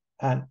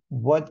 And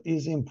what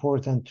is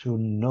important to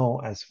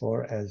know as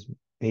far as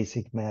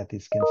basic math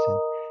is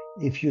concerned,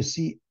 if you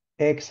see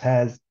x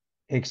has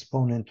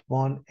exponent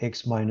 1,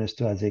 x minus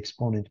 2 as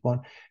exponent 1.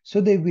 So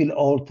they will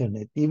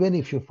alternate. Even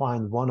if you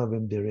find one of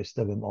them, the rest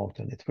of them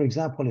alternate. For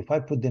example, if I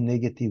put the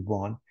negative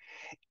 1,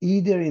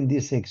 either in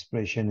this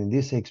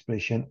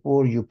expression,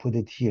 or you put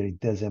it here, it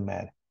doesn't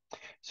matter.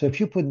 So if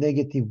you put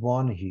negative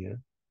 1 here,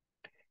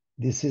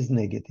 this is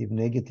negative.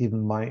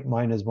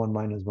 Minus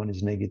 1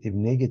 is negative.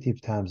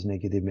 Negative times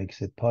negative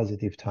makes it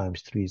positive,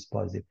 times 3 is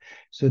positive.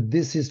 So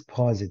this is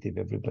positive,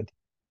 everybody.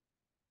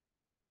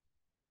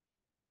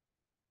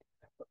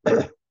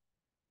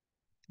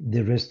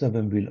 The rest of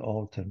them will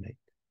alternate.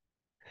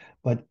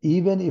 But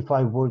even if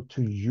I were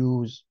to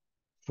use,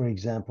 for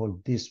example,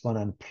 this one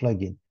and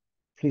plug in,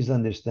 please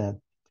understand,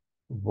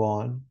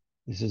 1,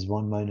 this is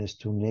 1 minus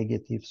 2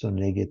 negative, so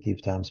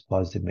negative times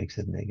positive makes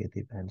it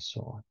negative, and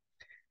so on.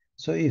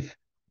 So if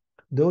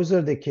those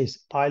are the case,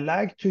 I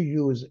like to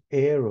use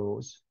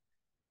arrows.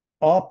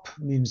 Up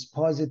means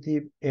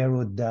positive,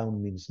 arrow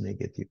down means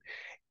negative.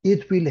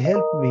 It will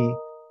help me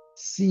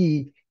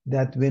see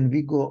that when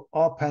we go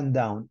up and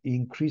down,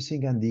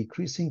 increasing and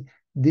decreasing,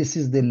 this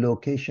is the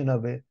location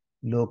of a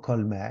local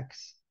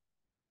max.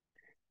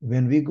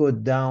 When we go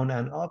down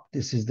and up,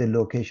 this is the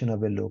location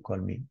of a local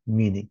mean.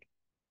 Meaning,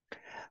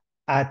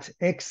 at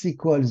x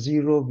equals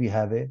 0, we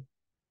have a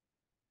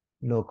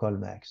local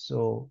max.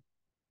 So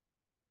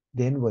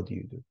then what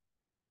do?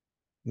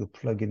 You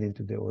plug it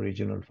into the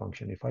original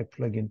function. If I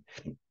plug in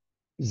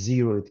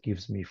 0, it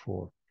gives me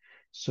 4.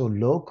 So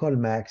local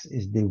max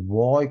is the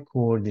y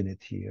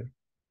coordinate here,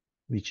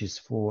 which is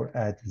 4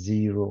 at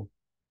 0,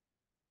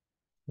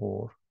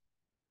 4.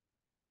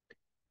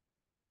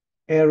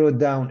 Arrow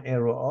down,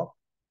 arrow up.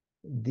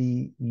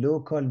 The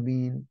local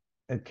mean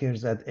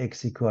occurs at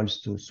x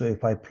equals 2. So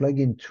if I plug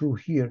in 2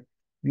 here,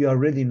 we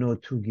already know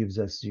 2 gives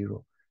us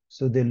 0.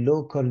 So the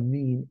local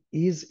mean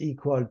is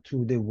equal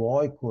to the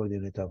y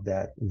coordinate of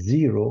that,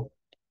 0,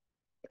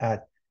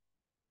 at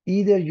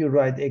either you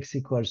write x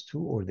equals 2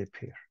 or the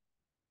pair.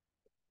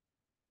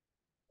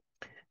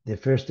 The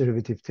first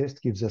derivative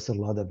test gives us a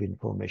lot of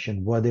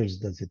information. What else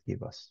does it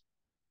give us?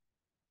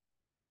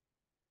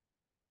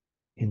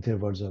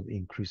 Intervals of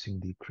increasing,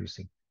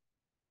 decreasing.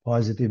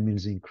 Positive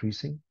means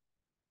increasing.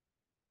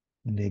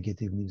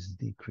 Negative means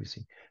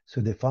decreasing.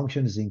 So the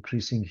function is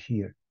increasing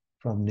here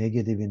from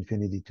negative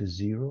infinity to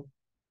 0,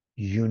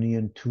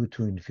 union 2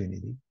 to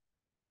infinity.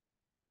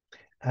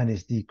 And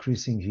it's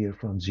decreasing here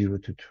from 0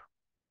 to 2.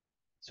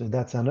 So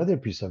that's another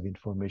piece of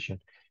information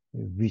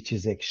which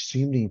is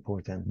extremely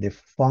important. The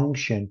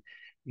function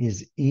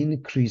is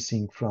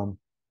increasing from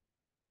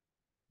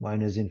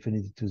minus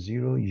infinity to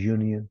 0,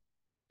 union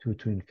 2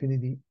 to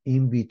infinity.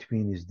 In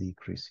between is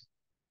decreasing.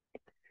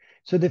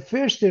 So the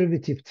first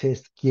derivative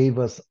test gave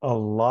us a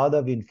lot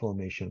of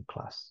information,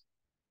 class.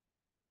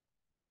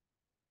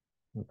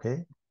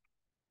 Okay?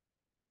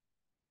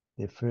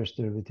 The first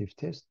derivative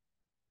test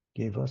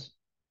gave us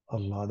a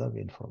lot of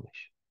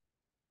information.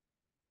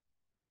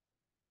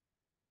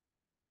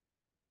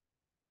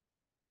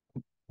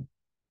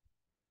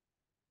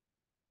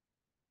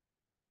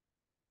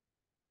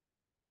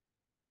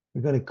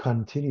 We're going to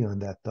continue on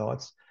that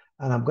thoughts,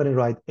 and I'm going to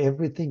write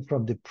everything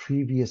from the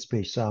previous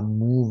page. So I'm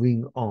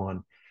moving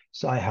on.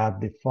 So I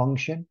have the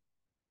function.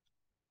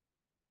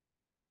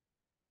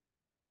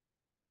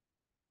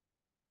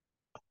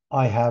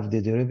 I have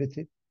the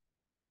derivative,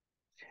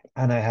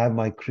 and I have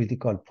my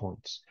critical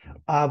points.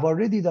 I've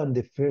already done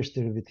the first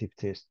derivative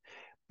test,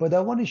 but I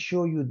want to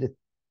show you the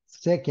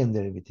second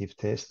derivative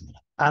test,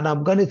 and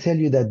I'm going to tell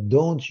you that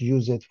don't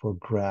use it for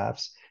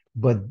graphs,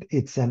 but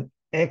it's an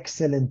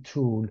excellent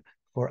tool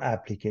for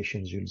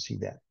applications. You'll see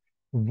that.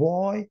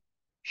 Why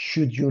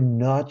should you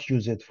not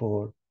use it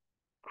for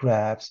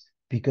graphs?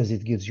 Because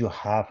it gives you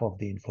half of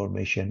the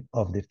information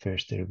of the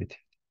first derivative.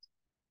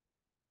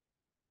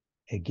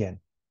 Again,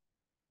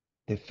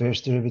 the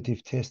first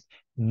derivative test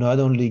not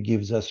only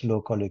gives us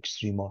local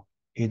extrema,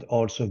 it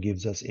also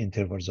gives us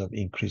intervals of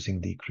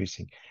increasing,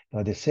 decreasing.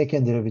 Now, the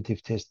second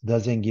derivative test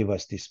doesn't give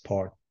us this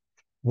part.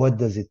 What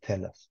does it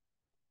tell us?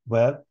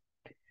 Well,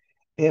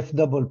 f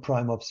double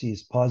prime of c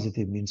is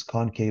positive, means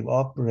concave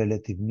up,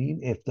 relative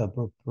mean. F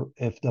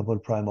double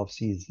prime of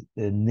c is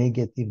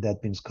negative,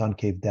 that means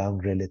concave down,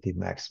 relative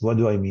max. What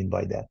do I mean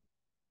by that?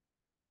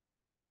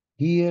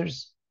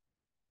 Here's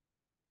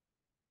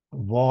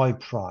y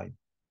prime.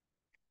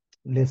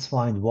 Let's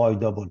find y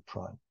double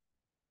prime.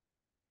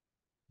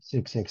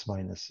 6x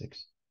minus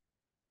 6.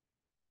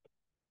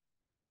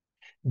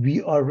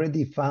 We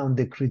already found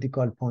the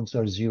critical points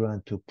are 0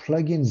 and 2.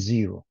 Plug in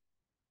 0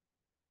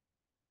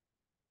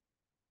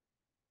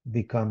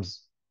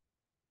 becomes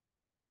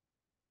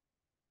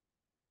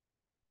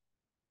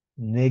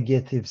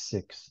negative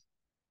 6.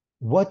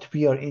 What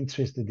we are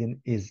interested in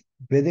is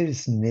whether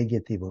it's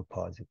negative or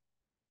positive.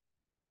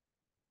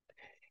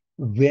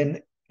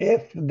 When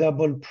f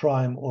double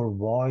prime or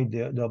y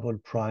double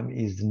prime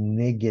is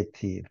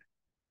negative,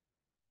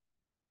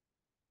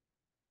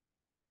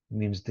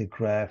 means the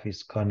graph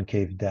is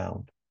concave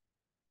down.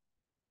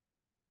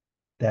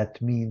 That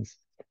means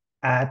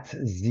at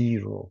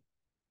 0,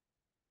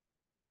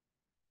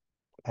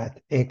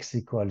 at x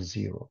equals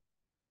 0,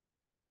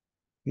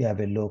 we have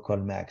a local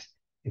max.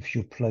 If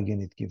you plug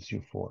in, it gives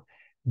you 4.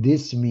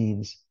 This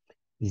means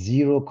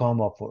 0,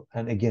 comma 4.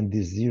 And again,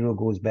 this 0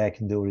 goes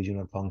back in the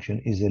original function,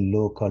 is a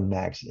local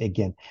max.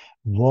 Again,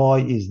 why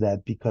is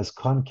that? Because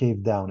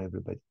concave down,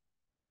 everybody.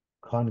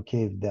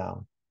 Concave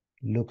down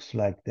looks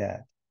like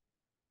that.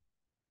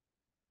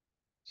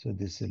 So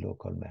this is a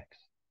local max.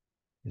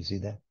 You see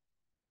that?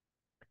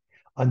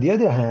 On the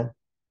other hand,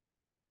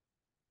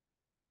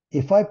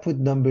 if I put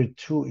number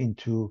 2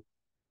 into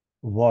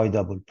y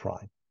double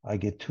prime, I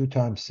get 2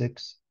 times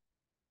 6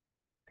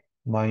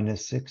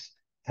 minus 6,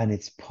 and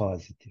it's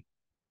positive.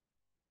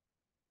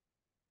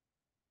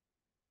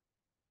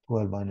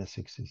 12 minus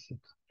 6 is 6.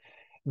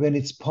 When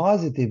it's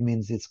positive,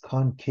 means it's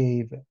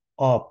concave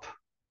up,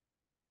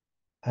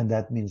 and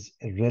that means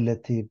a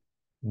relative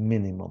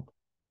minimum.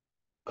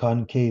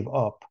 Concave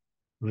up,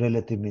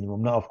 relative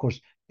minimum. Now, of course,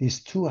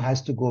 this 2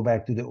 has to go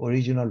back to the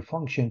original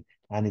function,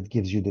 and it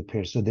gives you the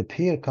pair. So the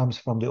pair comes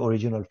from the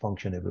original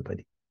function,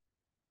 everybody.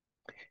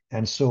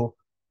 And so,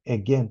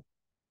 again,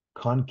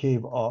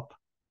 concave up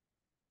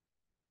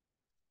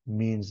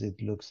means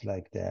it looks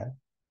like that.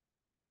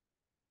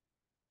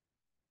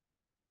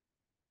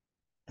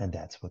 And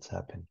that's what's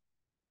happening.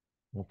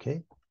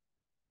 Okay?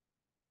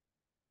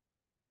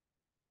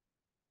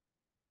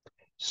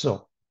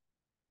 So,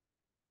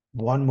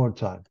 one more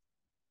time.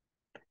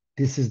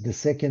 This is the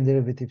second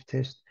derivative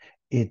test.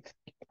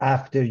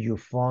 After you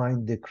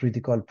find the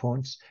critical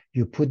points,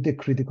 you put the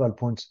critical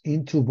points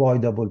into y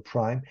double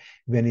prime.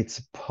 When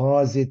it's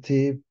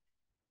positive,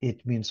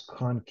 it means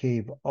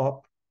concave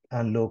up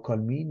and local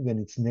mean. When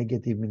it's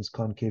negative, means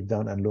concave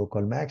down and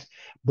local max.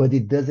 But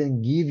it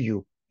doesn't give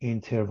you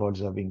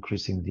intervals of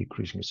increasing,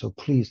 decreasing. So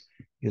please,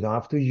 you don't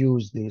have to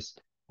use this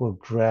for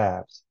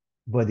graphs,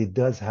 but it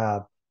does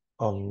have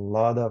a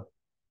lot of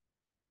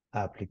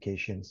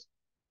applications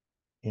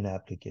in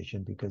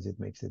application because it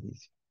makes it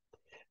easy.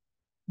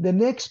 The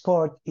next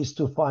part is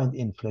to find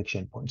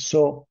inflection points.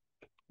 So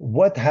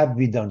what have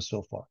we done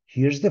so far?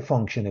 Here's the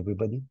function,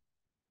 everybody.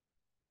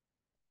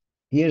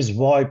 Here's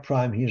y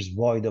prime, here's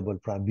y double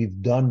prime.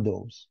 We've done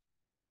those.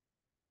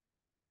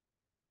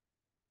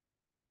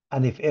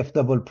 And if f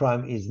double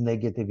prime is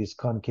negative, it's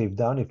concave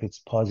down. If it's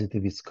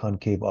positive, it's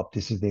concave up.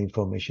 This is the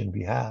information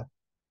we have.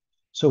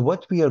 So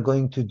what we are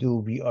going to do,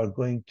 we are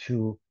going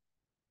to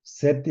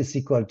set this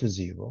equal to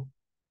 0,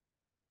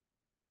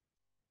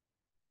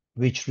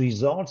 which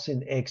results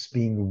in x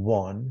being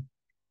 1.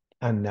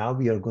 And now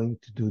we are going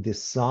to do the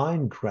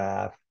sine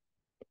graph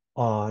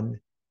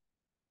on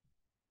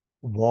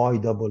y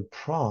double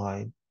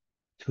prime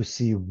to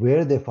see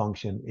where the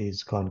function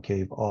is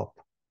concave up,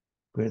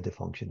 where the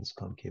function is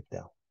concave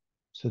down.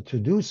 So to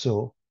do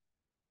so,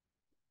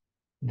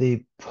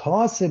 the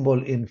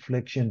possible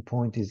inflection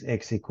point is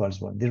x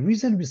equals 1. The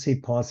reason we say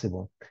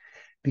possible,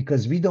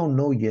 because we don't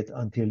know yet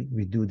until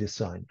we do the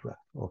sine graph.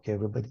 Okay,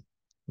 everybody?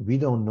 We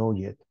don't know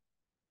yet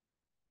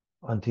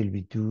until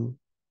we do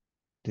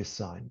the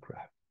sine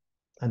graph.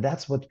 And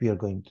that's what we are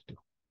going to do.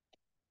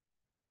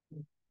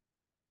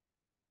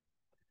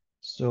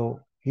 So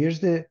here's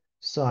the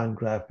sine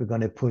graph. We're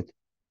going to put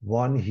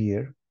 1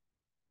 here.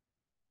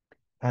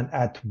 And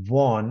at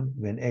 1,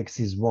 when x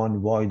is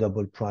 1, y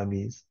double prime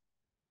is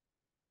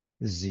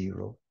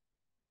 0.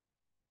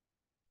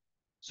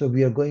 So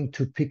we are going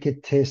to pick a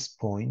test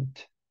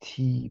point,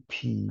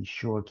 TP,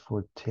 short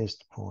for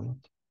test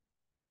point.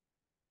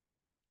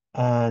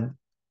 And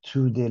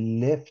to the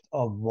left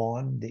of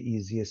 1, the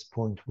easiest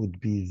point would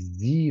be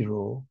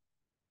 0.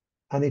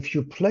 And if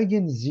you plug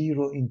in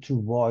 0 into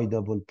y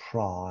double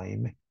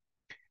prime,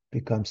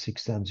 becomes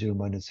 6 times 0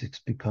 minus 6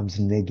 becomes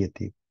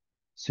negative.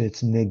 So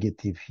it's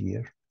negative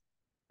here.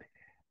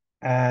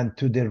 And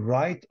to the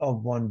right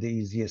of 1, the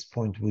easiest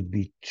point would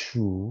be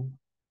 2.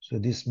 So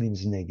this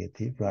means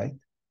negative, right?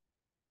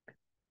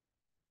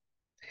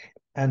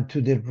 And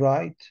to the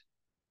right,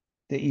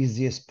 the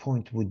easiest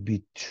point would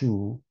be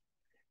 2.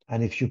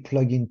 And if you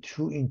plug in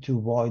 2 into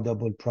y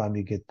double prime,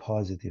 you get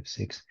positive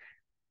 6.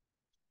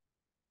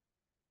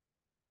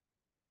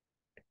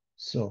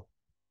 So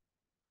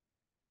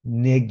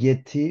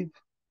negative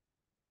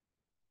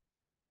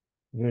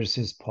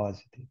versus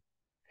positive.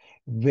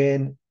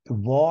 When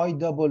y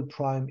double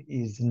prime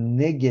is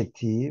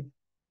negative,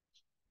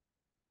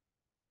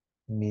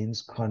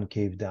 means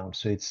concave down.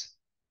 So it's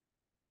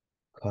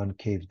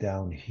concave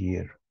down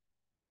here,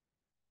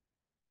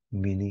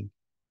 meaning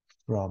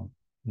from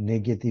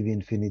negative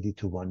infinity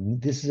to 1.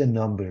 This is a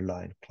number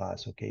line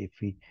class, okay? If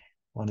we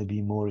want to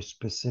be more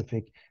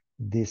specific,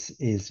 this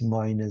is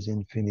minus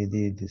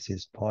infinity, this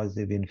is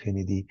positive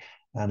infinity,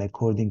 and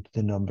according to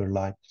the number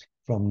line,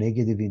 from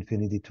negative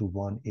infinity to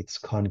 1, it's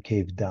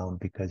concave down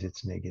because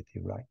it's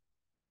negative, right?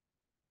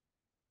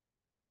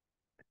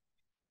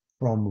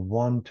 From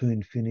 1 to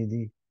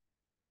infinity,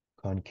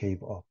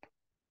 concave up.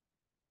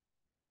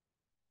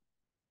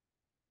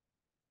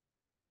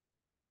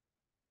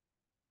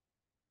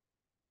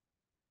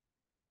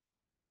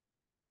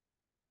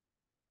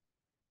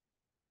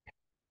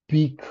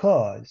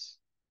 Because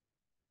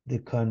the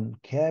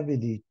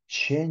concavity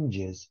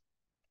changes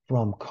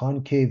from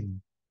concave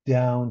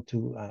down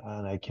to,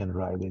 and I can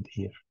write it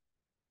here.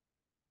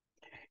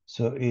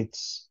 So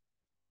it's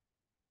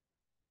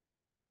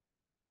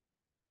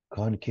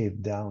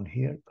concave down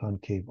here,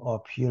 concave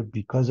up here.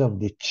 Because of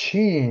the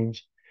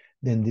change,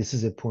 then this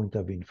is a point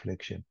of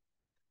inflection.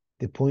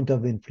 The point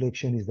of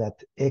inflection is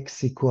that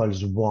x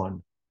equals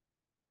 1.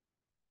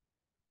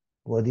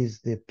 What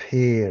is the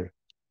pair?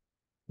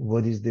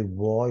 What is the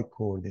y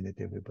coordinate,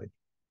 everybody?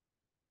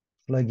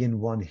 Plug in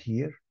 1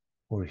 here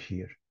or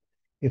here.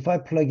 If I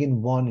plug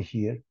in 1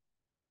 here,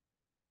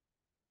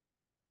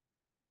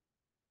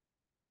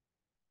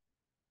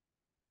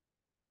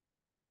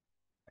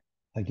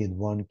 I get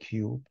 1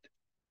 cubed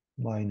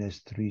minus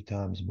 3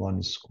 times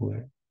 1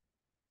 squared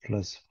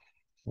plus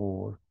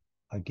 4.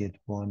 I get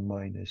 1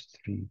 minus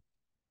 3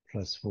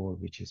 plus 4,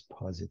 which is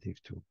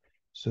positive 2.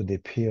 So the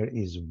pair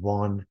is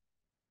 1,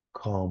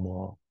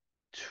 comma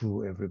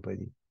 2,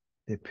 everybody.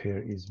 The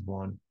pair is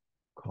 1,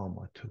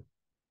 comma 2.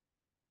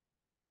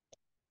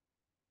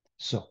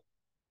 So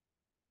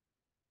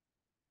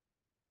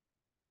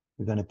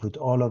we're going to put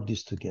all of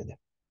this together.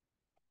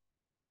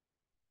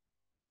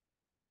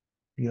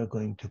 We are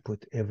going to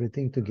put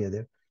everything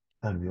together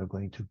and we are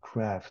going to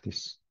graph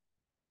this.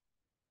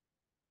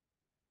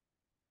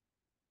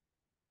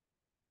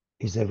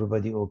 Is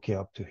everybody okay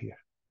up to here?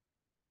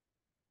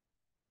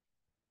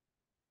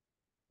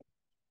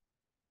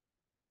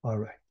 All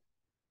right.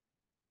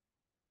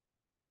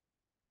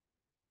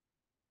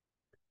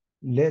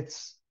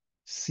 Let's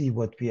see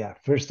what we have.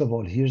 First of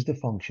all, here's the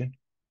function.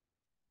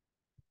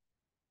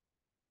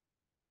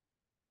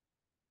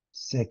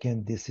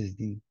 Second, this is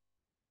the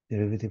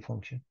derivative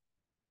function.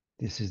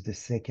 This is the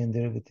second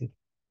derivative.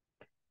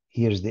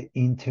 Here's the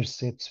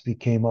intercepts we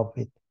came up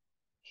with.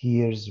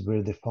 Here's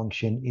where the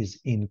function is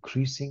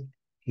increasing.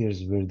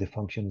 Here's where the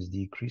function is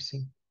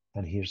decreasing.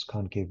 And here's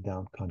concave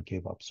down,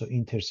 concave up. So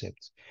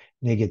intercepts,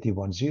 negative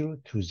 1, 0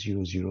 to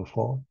 0, 0,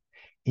 4.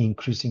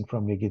 Increasing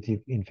from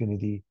negative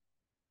infinity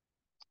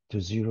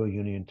to 0,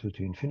 union 2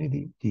 to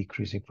infinity.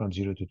 Decreasing from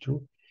 0 to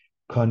 2.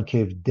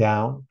 Concave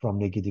down from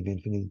negative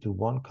infinity to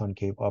 1.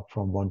 Concave up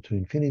from 1 to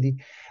infinity.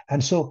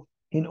 And so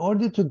in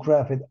order to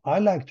graph it, I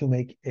like to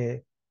make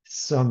a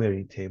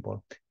summary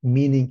table,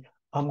 meaning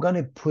I'm going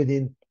to put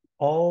in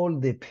all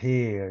the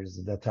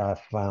pairs that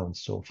I've found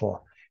so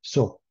far.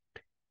 So,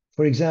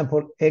 for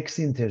example,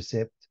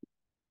 x-intercept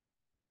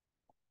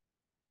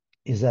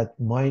is at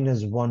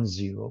minus 1,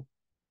 0.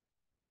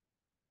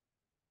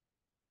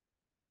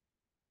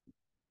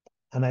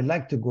 And I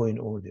like to go in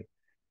order.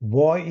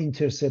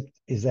 Y-intercept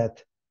is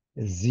at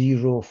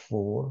 0,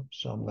 4.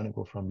 So I'm going to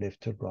go from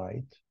left to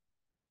right.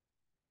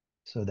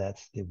 So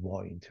that's the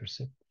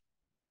y-intercept.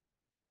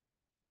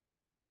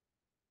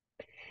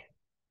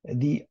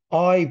 The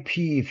IP,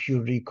 if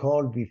you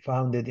recall, we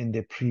found it in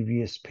the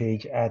previous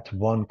page at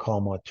 1,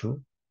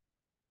 2.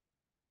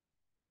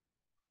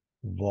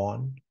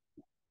 1,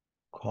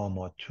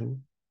 2.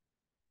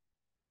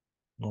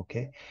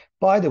 Okay.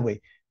 By the way,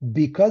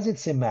 because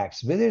it's a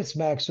max, whether it's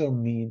max or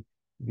mean,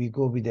 we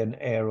go with an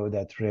arrow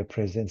that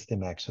represents the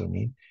max or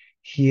mean.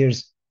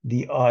 Here's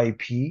the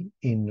IP,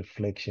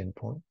 inflection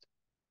point.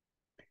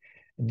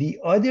 The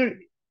other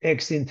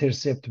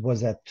x-intercept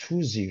was at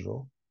 2,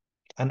 0.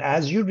 And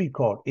as you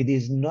recall, it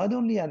is not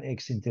only an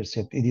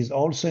x-intercept, it is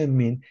also a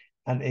mean.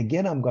 And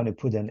again, I'm going to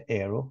put an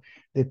arrow.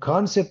 The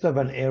concept of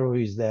an arrow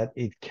is that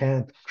it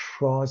can't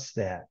cross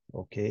that,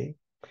 okay?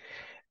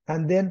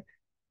 And then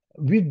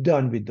we're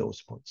done with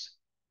those points.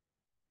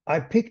 I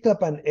picked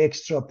up an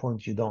extra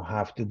point. You don't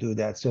have to do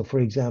that. So for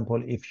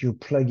example, if you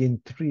plug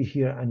in 3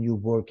 here and you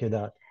work it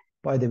out,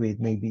 by the way,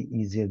 it may be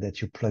easier that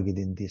you plug it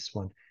in this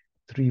one.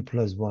 3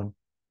 plus 1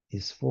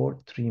 is 4.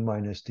 3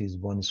 minus 2 is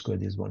 1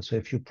 squared is 1. So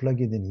if you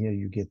plug it in here,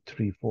 you get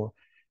 3, 4.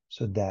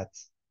 So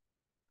that's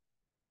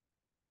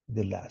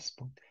the last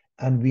point.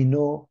 And we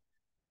know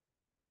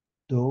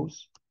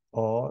those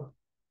are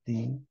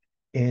the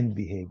end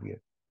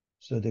behavior.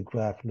 So the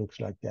graph looks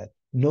like that.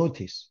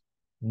 Notice,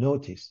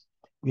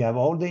 we have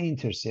all the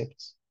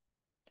intercepts,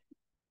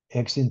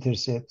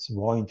 x-intercepts,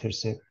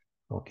 y-intercept,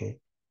 okay?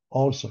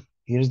 Also,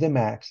 here's the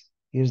max,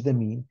 here's the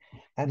mean,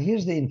 and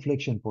here's the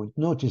inflection point.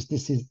 Notice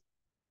this is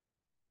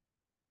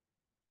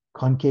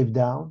concave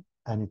down,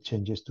 and it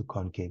changes to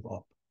concave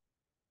up.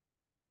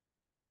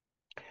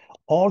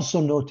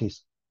 Also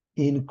notice,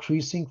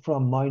 increasing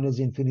from minus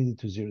infinity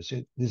to 0.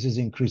 So this is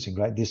increasing,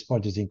 right? This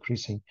part is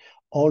increasing.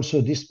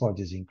 Also, this part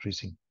is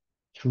increasing.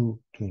 2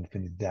 to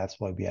infinity. That's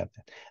why we have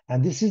that.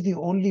 And this is the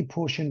only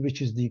portion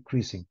which is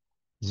decreasing,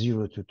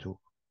 0 to 2.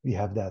 We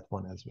have that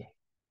one as well.